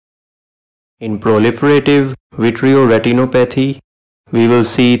 In proliferative vitreoretinopathy, we will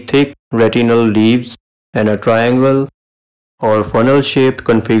see thick retinal leaves and a triangle or funnel-shaped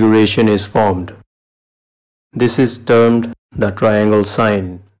configuration is formed. This is termed the triangle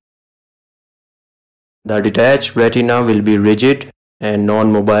sign. The detached retina will be rigid and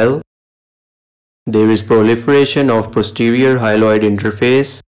non-mobile. There is proliferation of posterior hyaloid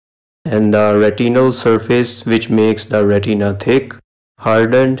interface and the retinal surface, which makes the retina thick,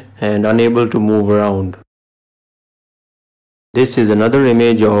 hardened and unable to move around. This is another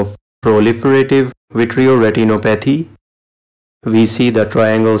image of proliferative vitreoretinopathy. We see the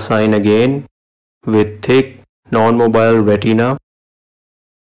triangle sign again with thick, non-mobile retina.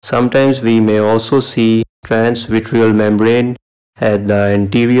 Sometimes we may also see transvitreal membrane at the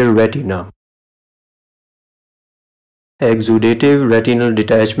anterior retina. Exudative retinal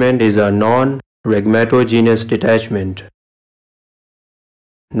detachment is a non-rhegmatogenous detachment.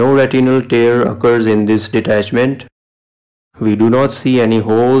 No retinal tear occurs in this detachment. We do not see any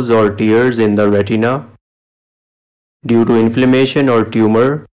holes or tears in the retina. Due to inflammation or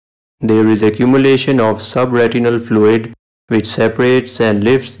tumor, there is accumulation of subretinal fluid which separates and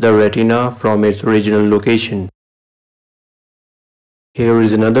lifts the retina from its original location. Here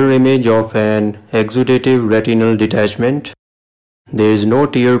is another image of an exudative retinal detachment. There is no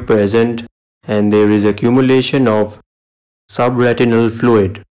tear present and there is accumulation of subretinal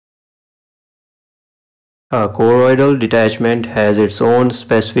fluid. A choroidal detachment has its own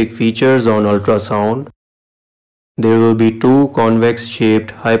specific features on ultrasound. There will be two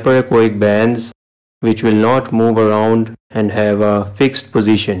convex-shaped hyperechoic bands which will not move around and have a fixed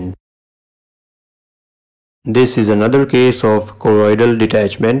position. This is another case of choroidal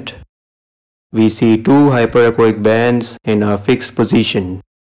detachment. We see two hyperechoic bands in a fixed position.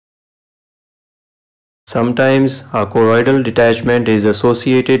 Sometimes a choroidal detachment is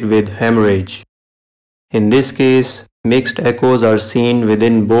associated with hemorrhage. In this case, mixed echoes are seen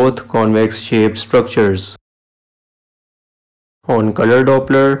within both convex-shaped structures. On color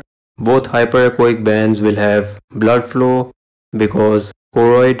Doppler, both hyperechoic bands will have blood flow because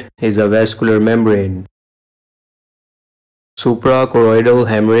choroid is a vascular membrane. Suprachoroidal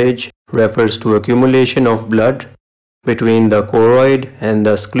hemorrhage refers to accumulation of blood between the choroid and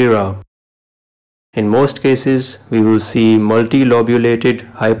the sclera. In most cases, we will see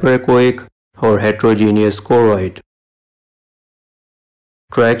multilobulated hyperechoic or heterogeneous choroid.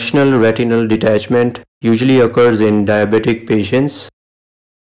 Tractional retinal detachment usually occurs in diabetic patients.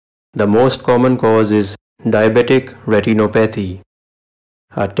 The most common cause is diabetic retinopathy.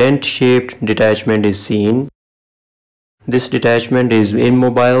 A tent-shaped detachment is seen. This detachment is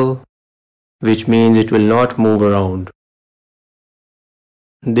immobile, which means it will not move around.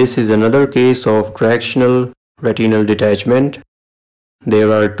 This is another case of tractional retinal detachment.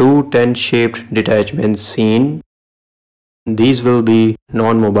 There are two tent-shaped detachments seen. These will be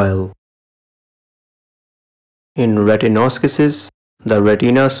non-mobile. In retinoschisis, the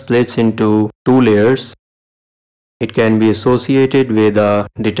retina splits into two layers. It can be associated with a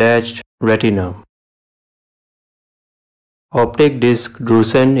detached retina. Optic disc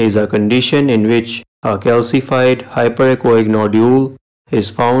drusen is a condition in which a calcified hyperechoic nodule is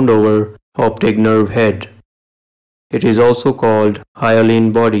found over optic nerve head. It is also called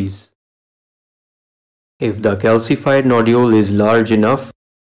hyaline bodies. If the calcified nodule is large enough,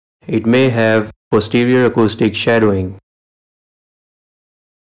 it may have posterior acoustic shadowing.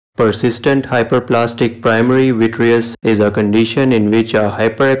 Persistent hyperplastic primary vitreous is a condition in which a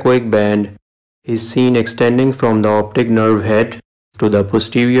hyperechoic band is seen extending from the optic nerve head to the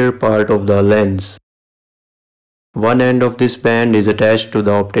posterior part of the lens. One end of this band is attached to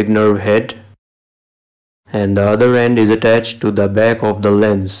the optic nerve head and the other end is attached to the back of the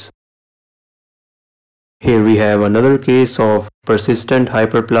lens. Here we have another case of persistent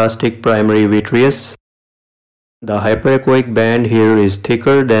hyperplastic primary vitreous. The hyperechoic band here is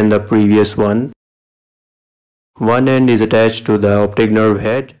thicker than the previous one. One end is attached to the optic nerve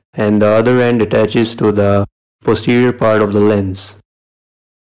head and the other end attaches to the posterior part of the lens.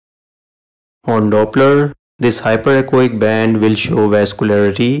 On Doppler, this hyperechoic band will show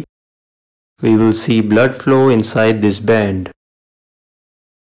vascularity. We will see blood flow inside this band.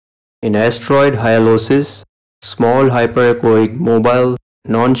 In asteroid hyalosis, small hyperechoic mobile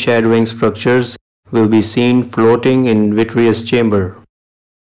non-shadowing structures will be seen floating in vitreous chamber.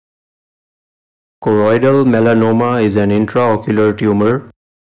 Choroidal melanoma is an intraocular tumor.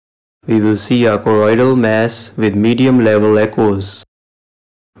 We will see a choroidal mass with medium level echoes.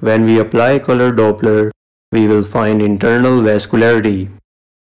 When we apply color Doppler, we will find internal vascularity.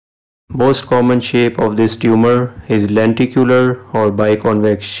 Most common shape of this tumor is lenticular or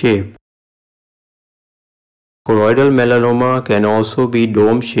biconvex shape. Choroidal melanoma can also be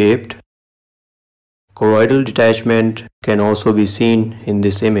dome-shaped. Choroidal detachment can also be seen in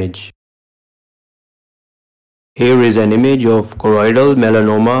this image. Here is an image of choroidal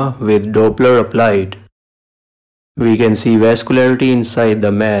melanoma with Doppler applied. We can see vascularity inside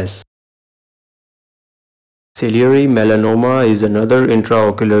the mass. Ciliary melanoma is another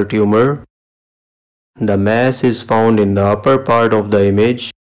intraocular tumor. The mass is found in the upper part of the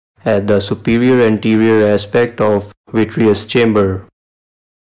image at the superior anterior aspect of vitreous chamber.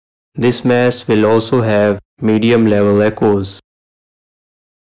 This mass will also have medium level echoes.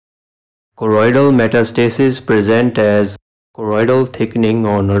 Choroidal metastases present as choroidal thickening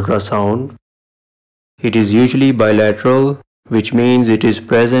on ultrasound. It is usually bilateral, which means it is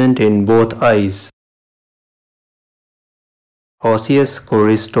present in both eyes. Osseous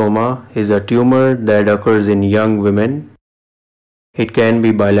choristoma is a tumor that occurs in young women. It can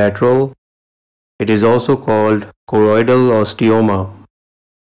be bilateral. It is also called choroidal osteoma.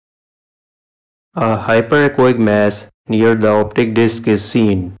 A hyperechoic mass near the optic disc is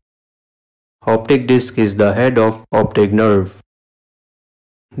seen. Optic disc is the head of optic nerve.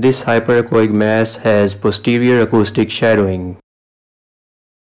 This hyperechoic mass has posterior acoustic shadowing.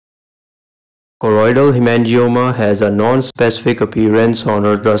 Choroidal hemangioma has a non-specific appearance on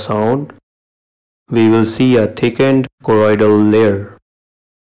ultrasound. We will see a thickened choroidal layer.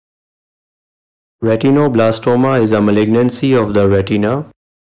 Retinoblastoma is a malignancy of the retina.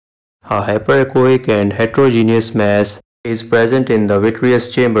 A hyperechoic and heterogeneous mass is present in the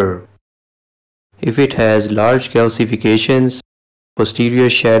vitreous chamber. If it has large calcifications, posterior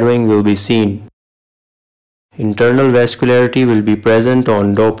shadowing will be seen. Internal vascularity will be present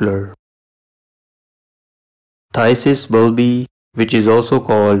on Doppler. Phthisis bulbi, which is also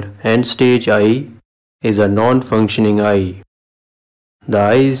called end-stage eye, is a non-functioning eye. The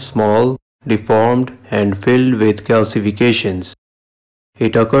eye is small, deformed and filled with calcifications.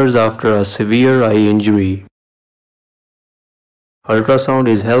 It occurs after a severe eye injury. Ultrasound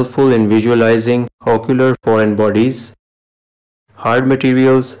is helpful in visualizing ocular foreign bodies. Hard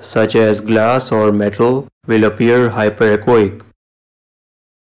materials such as glass or metal will appear hyperechoic.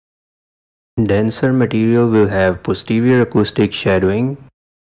 Denser material will have posterior acoustic shadowing.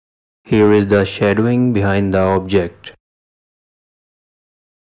 Here is the shadowing behind the object.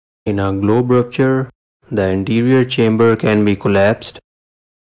 In a globe rupture, the anterior chamber can be collapsed.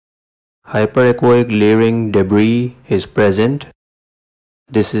 Hyperechoic layering debris is present.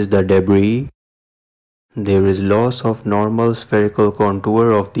 This is the debris. There is loss of normal spherical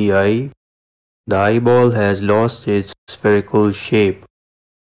contour of the eye. The eyeball has lost its spherical shape.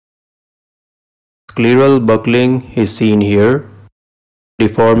 Scleral buckling is seen here,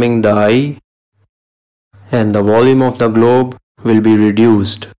 deforming the eye, and the volume of the globe will be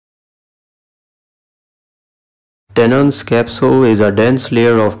reduced. Tenon's capsule is a dense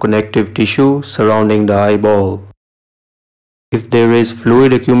layer of connective tissue surrounding the eyeball. If there is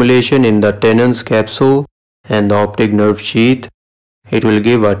fluid accumulation in the Tenon's capsule and the optic nerve sheath, it will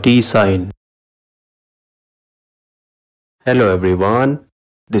give a T sign. Hello everyone,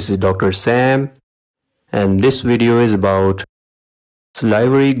 this is Dr. Sam, and this video is about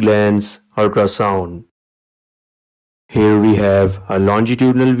salivary glands ultrasound. Here we have a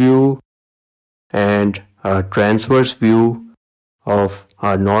longitudinal view and a transverse view of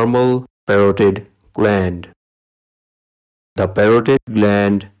a normal parotid gland. The parotid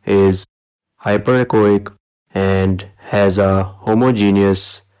gland is hyperechoic and has a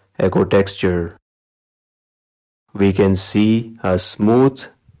homogeneous echo texture. We can see a smooth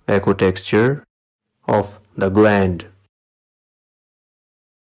echo texture of the gland.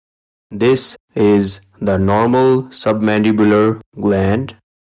 This is the normal submandibular gland.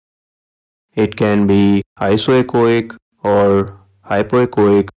 It can be isoechoic or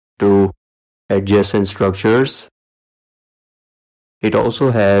hypoechoic to adjacent structures. It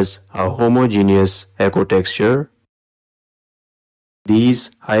also has a homogeneous echotexture.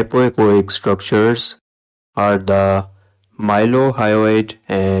 These hypoechoic structures are the mylohyoid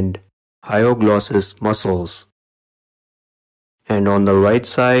and hyoglossus muscles. And on the right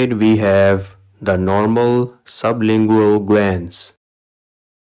side we have the normal sublingual glands.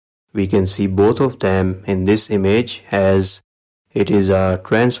 We can see both of them in this image as it is a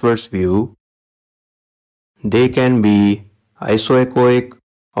transverse view. They can be isoechoic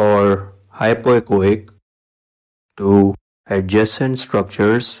or hypoechoic to adjacent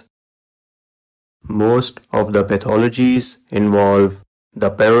structures. Most of the pathologies involve the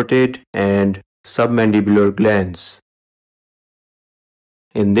parotid and submandibular glands.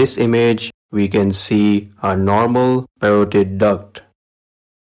 In this image, we can see a normal parotid duct.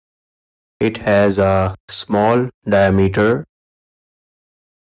 It has a small diameter.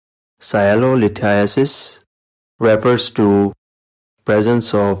 Sialolithiasis refers to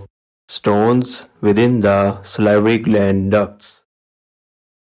presence of stones within the salivary gland ducts.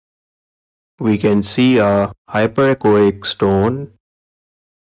 We can see a hyperechoic stone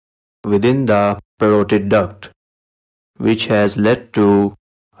within the parotid duct, which has led to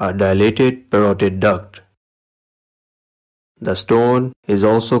a dilated parotid duct. The stone is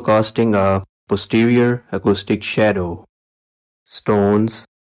also casting a posterior acoustic shadow. Stones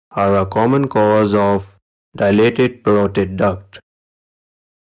are a common cause of dilated parotid duct.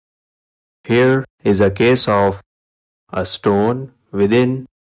 Here is a case of a stone within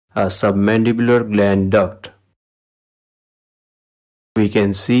a submandibular gland duct. We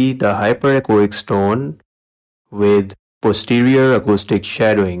can see the hyperechoic stone with posterior acoustic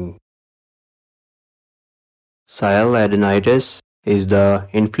shadowing. Sialadenitis is the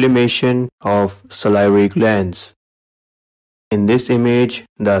inflammation of salivary glands. In this image,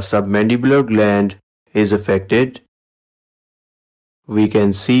 the submandibular gland is affected. We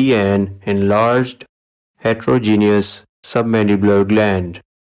can see an enlarged heterogeneous submandibular gland.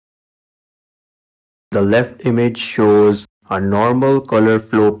 The left image shows a normal color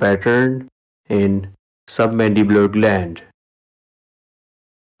flow pattern in submandibular gland.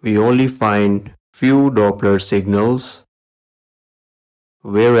 We only find few Doppler signals,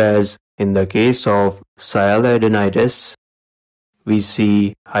 whereas in the case of sialadenitis, we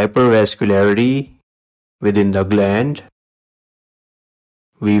see hypervascularity within the gland.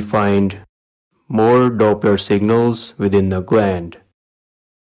 We find more Doppler signals within the gland.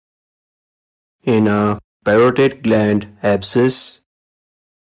 In a parotid gland abscess,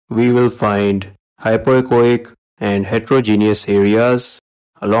 we will find hypoechoic and heterogeneous areas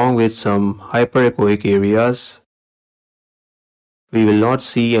along with some hyperechoic areas. We will not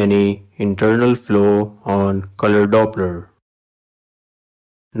see any internal flow on color Doppler.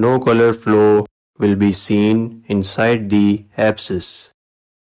 No color flow will be seen inside the abscess.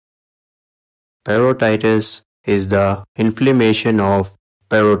 Parotitis is the inflammation of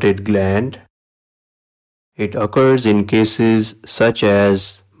parotid gland. It occurs in cases such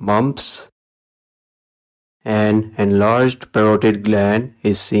as mumps. An enlarged parotid gland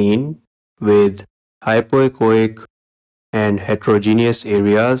is seen with hypoechoic and heterogeneous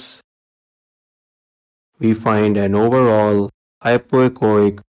areas. We find an overall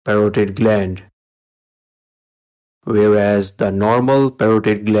hypoechoic parotid gland, whereas the normal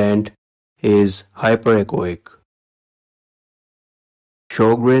parotid gland is hyperechoic.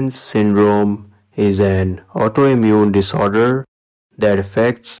 Sjogren's syndrome is an autoimmune disorder that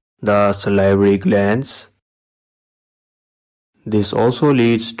affects the salivary glands. This also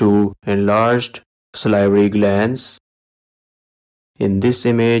leads to enlarged salivary glands. In this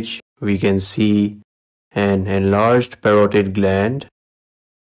image, we can see an enlarged parotid gland.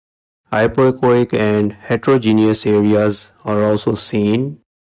 Hypoechoic and heterogeneous areas are also seen.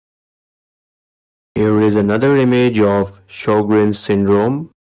 Here is another image of Sjogren's syndrome.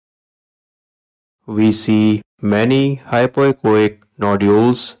 We see many hypoechoic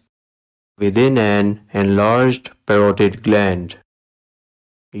nodules within an enlarged parotid gland.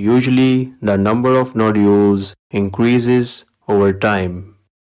 Usually, the number of nodules increases over time.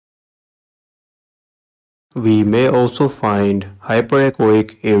 We may also find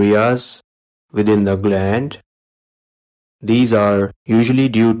hyperechoic areas within the gland. These are usually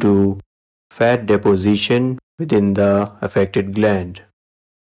due to fat deposition within the affected gland.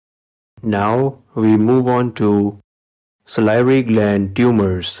 Now we move on to salivary gland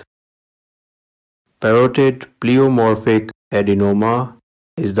tumors. Parotid pleomorphic adenoma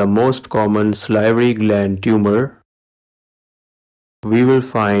is the most common salivary gland tumor, we will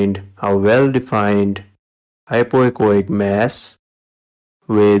find a well-defined hypoechoic mass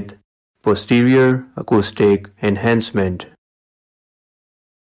with posterior acoustic enhancement.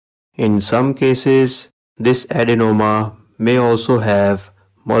 In some cases, this adenoma may also have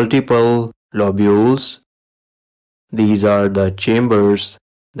multiple lobules. These are the chambers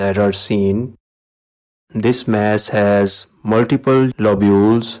that are seen. This mass has multiple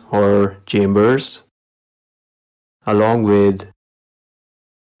lobules or chambers along with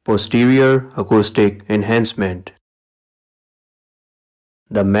posterior acoustic enhancement.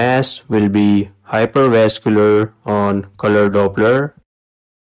 The mass will be hypervascular on color Doppler.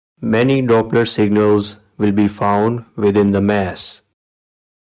 Many Doppler signals will be found within the mass.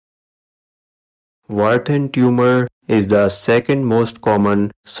 Wharton tumor is the second most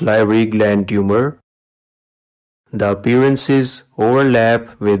common salivary gland tumor. The appearances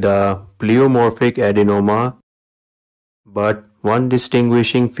overlap with a pleomorphic adenoma, but one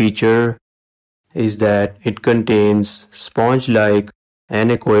distinguishing feature is that it contains sponge-like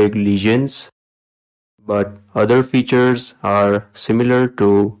anechoic lesions, but other features are similar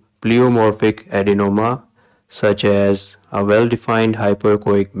to pleomorphic adenoma, such as a well-defined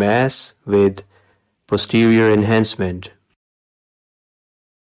hyperechoic mass with posterior enhancement.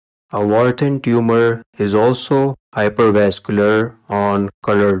 A Wharton tumor is also hypervascular on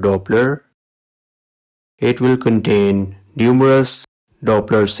color Doppler. It will contain numerous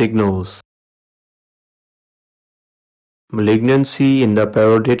Doppler signals. Malignancy in the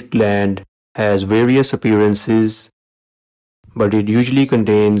parotid gland has various appearances, but it usually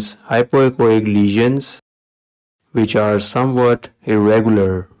contains hypoechoic lesions which are somewhat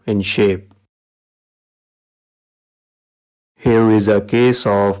irregular in shape. Here is a case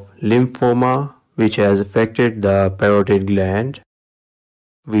of lymphoma which has affected the parotid gland.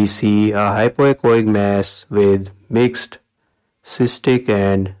 We see a hypoechoic mass with mixed cystic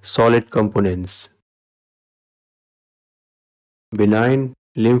and solid components. Benign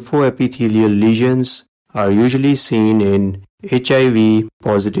lymphoepithelial lesions are usually seen in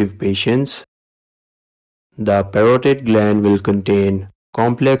HIV-positive patients. The parotid gland will contain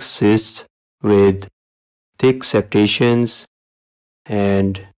complex cysts with thick septations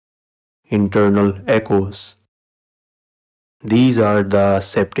and internal echoes. These are the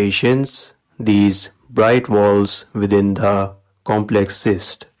septations, these bright walls within the complex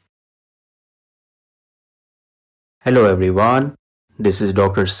cyst. Hello everyone, this is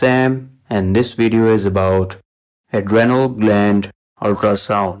Dr. Sam and this video is about adrenal gland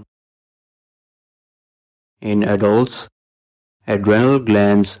ultrasound. In adults, adrenal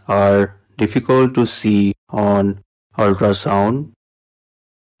glands are difficult to see on ultrasound,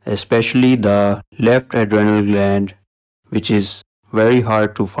 especially the left adrenal gland, which is very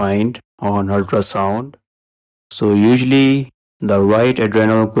hard to find on ultrasound. So usually the right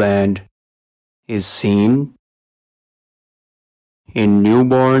adrenal gland is seen. In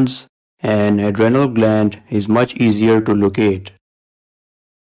newborns, an adrenal gland is much easier to locate.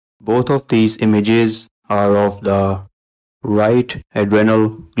 Both of these images are of the right adrenal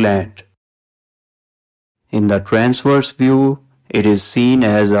gland. In the transverse view, it is seen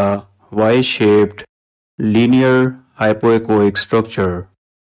as a Y-shaped linear hypoechoic structure.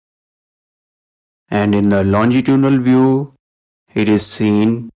 And in the longitudinal view, it is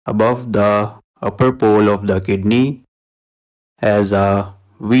seen above the upper pole of the kidney as a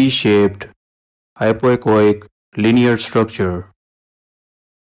V-shaped hypoechoic linear structure.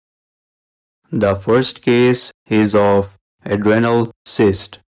 The first case is of adrenal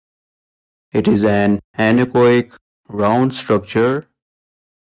cyst. It is an anechoic round structure.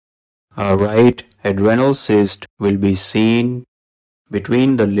 A right adrenal cyst will be seen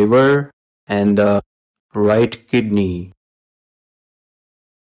between the liver and the right kidney.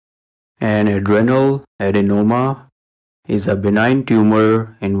 An adrenal adenoma is a benign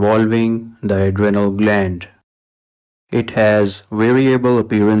tumor involving the adrenal gland. It has variable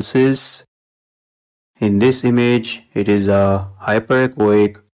appearances. In this image, it is a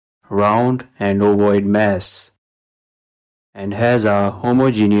hyperechoic, round and ovoid mass and has a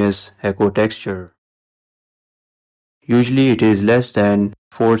homogeneous echo texture. Usually it is less than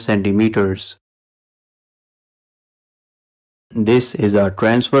 4 centimeters. This is a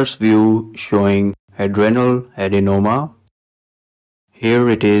transverse view showing adrenal adenoma. Here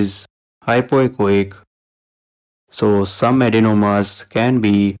it is hypoechoic. So some adenomas can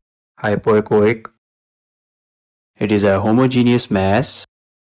be hypoechoic. It is a homogeneous mass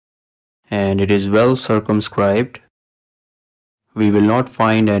and it is well circumscribed. We will not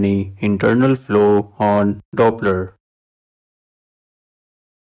find any internal flow on Doppler.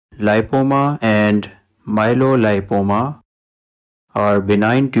 Lipoma and myelolipoma are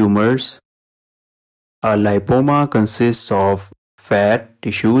benign tumors. A lipoma consists of fat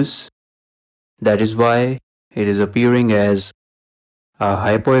tissues. That is why it is appearing as a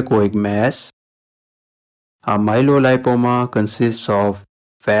hypoechoic mass. A myelolipoma consists of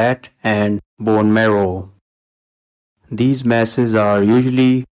fat and bone marrow. These masses are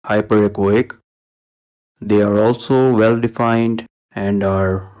usually hyperechoic. They are also well defined and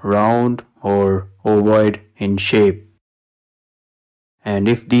are round or ovoid in shape. And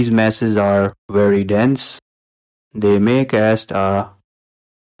if these masses are very dense, they may cast a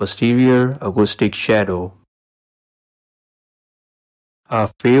posterior acoustic shadow. A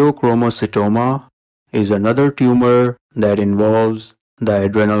pheochromocytoma is another tumor that involves the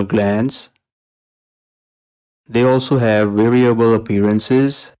adrenal glands. They also have variable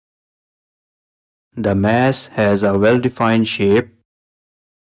appearances. The mass has a well-defined shape,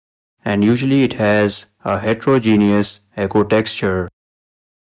 and usually it has a heterogeneous echotexture,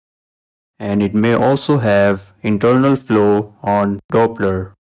 and it may also have internal flow on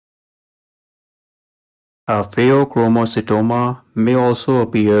Doppler. A pheochromocytoma may also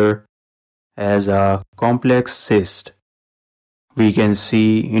appear as a complex cyst. We can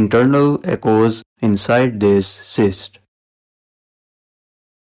see internal echoes inside this cyst.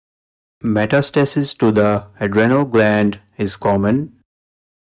 Metastasis to the adrenal gland is common.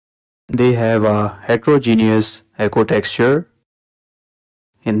 They have a heterogeneous echotexture.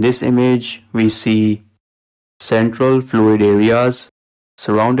 In this image, we see central fluid areas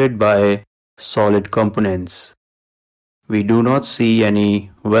surrounded by solid components. We do not see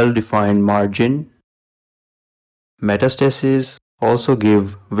any well-defined margin. Metastases also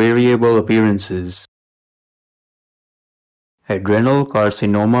give variable appearances. Adrenal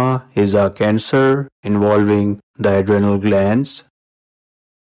carcinoma is a cancer involving the adrenal glands.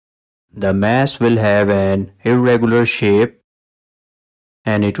 The mass will have an irregular shape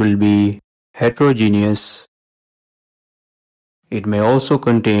and it will be heterogeneous. It may also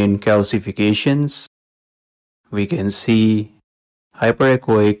contain calcifications. We can see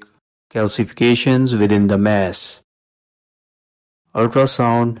hyperechoic calcifications within the mass.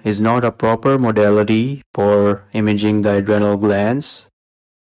 Ultrasound is not a proper modality for imaging the adrenal glands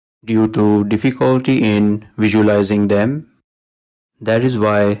due to difficulty in visualizing them. That is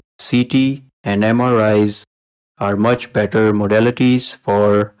why CT and MRIs are much better modalities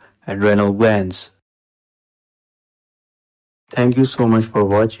for adrenal glands. Thank you so much for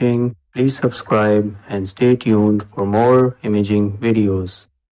watching. Please subscribe and stay tuned for more imaging videos.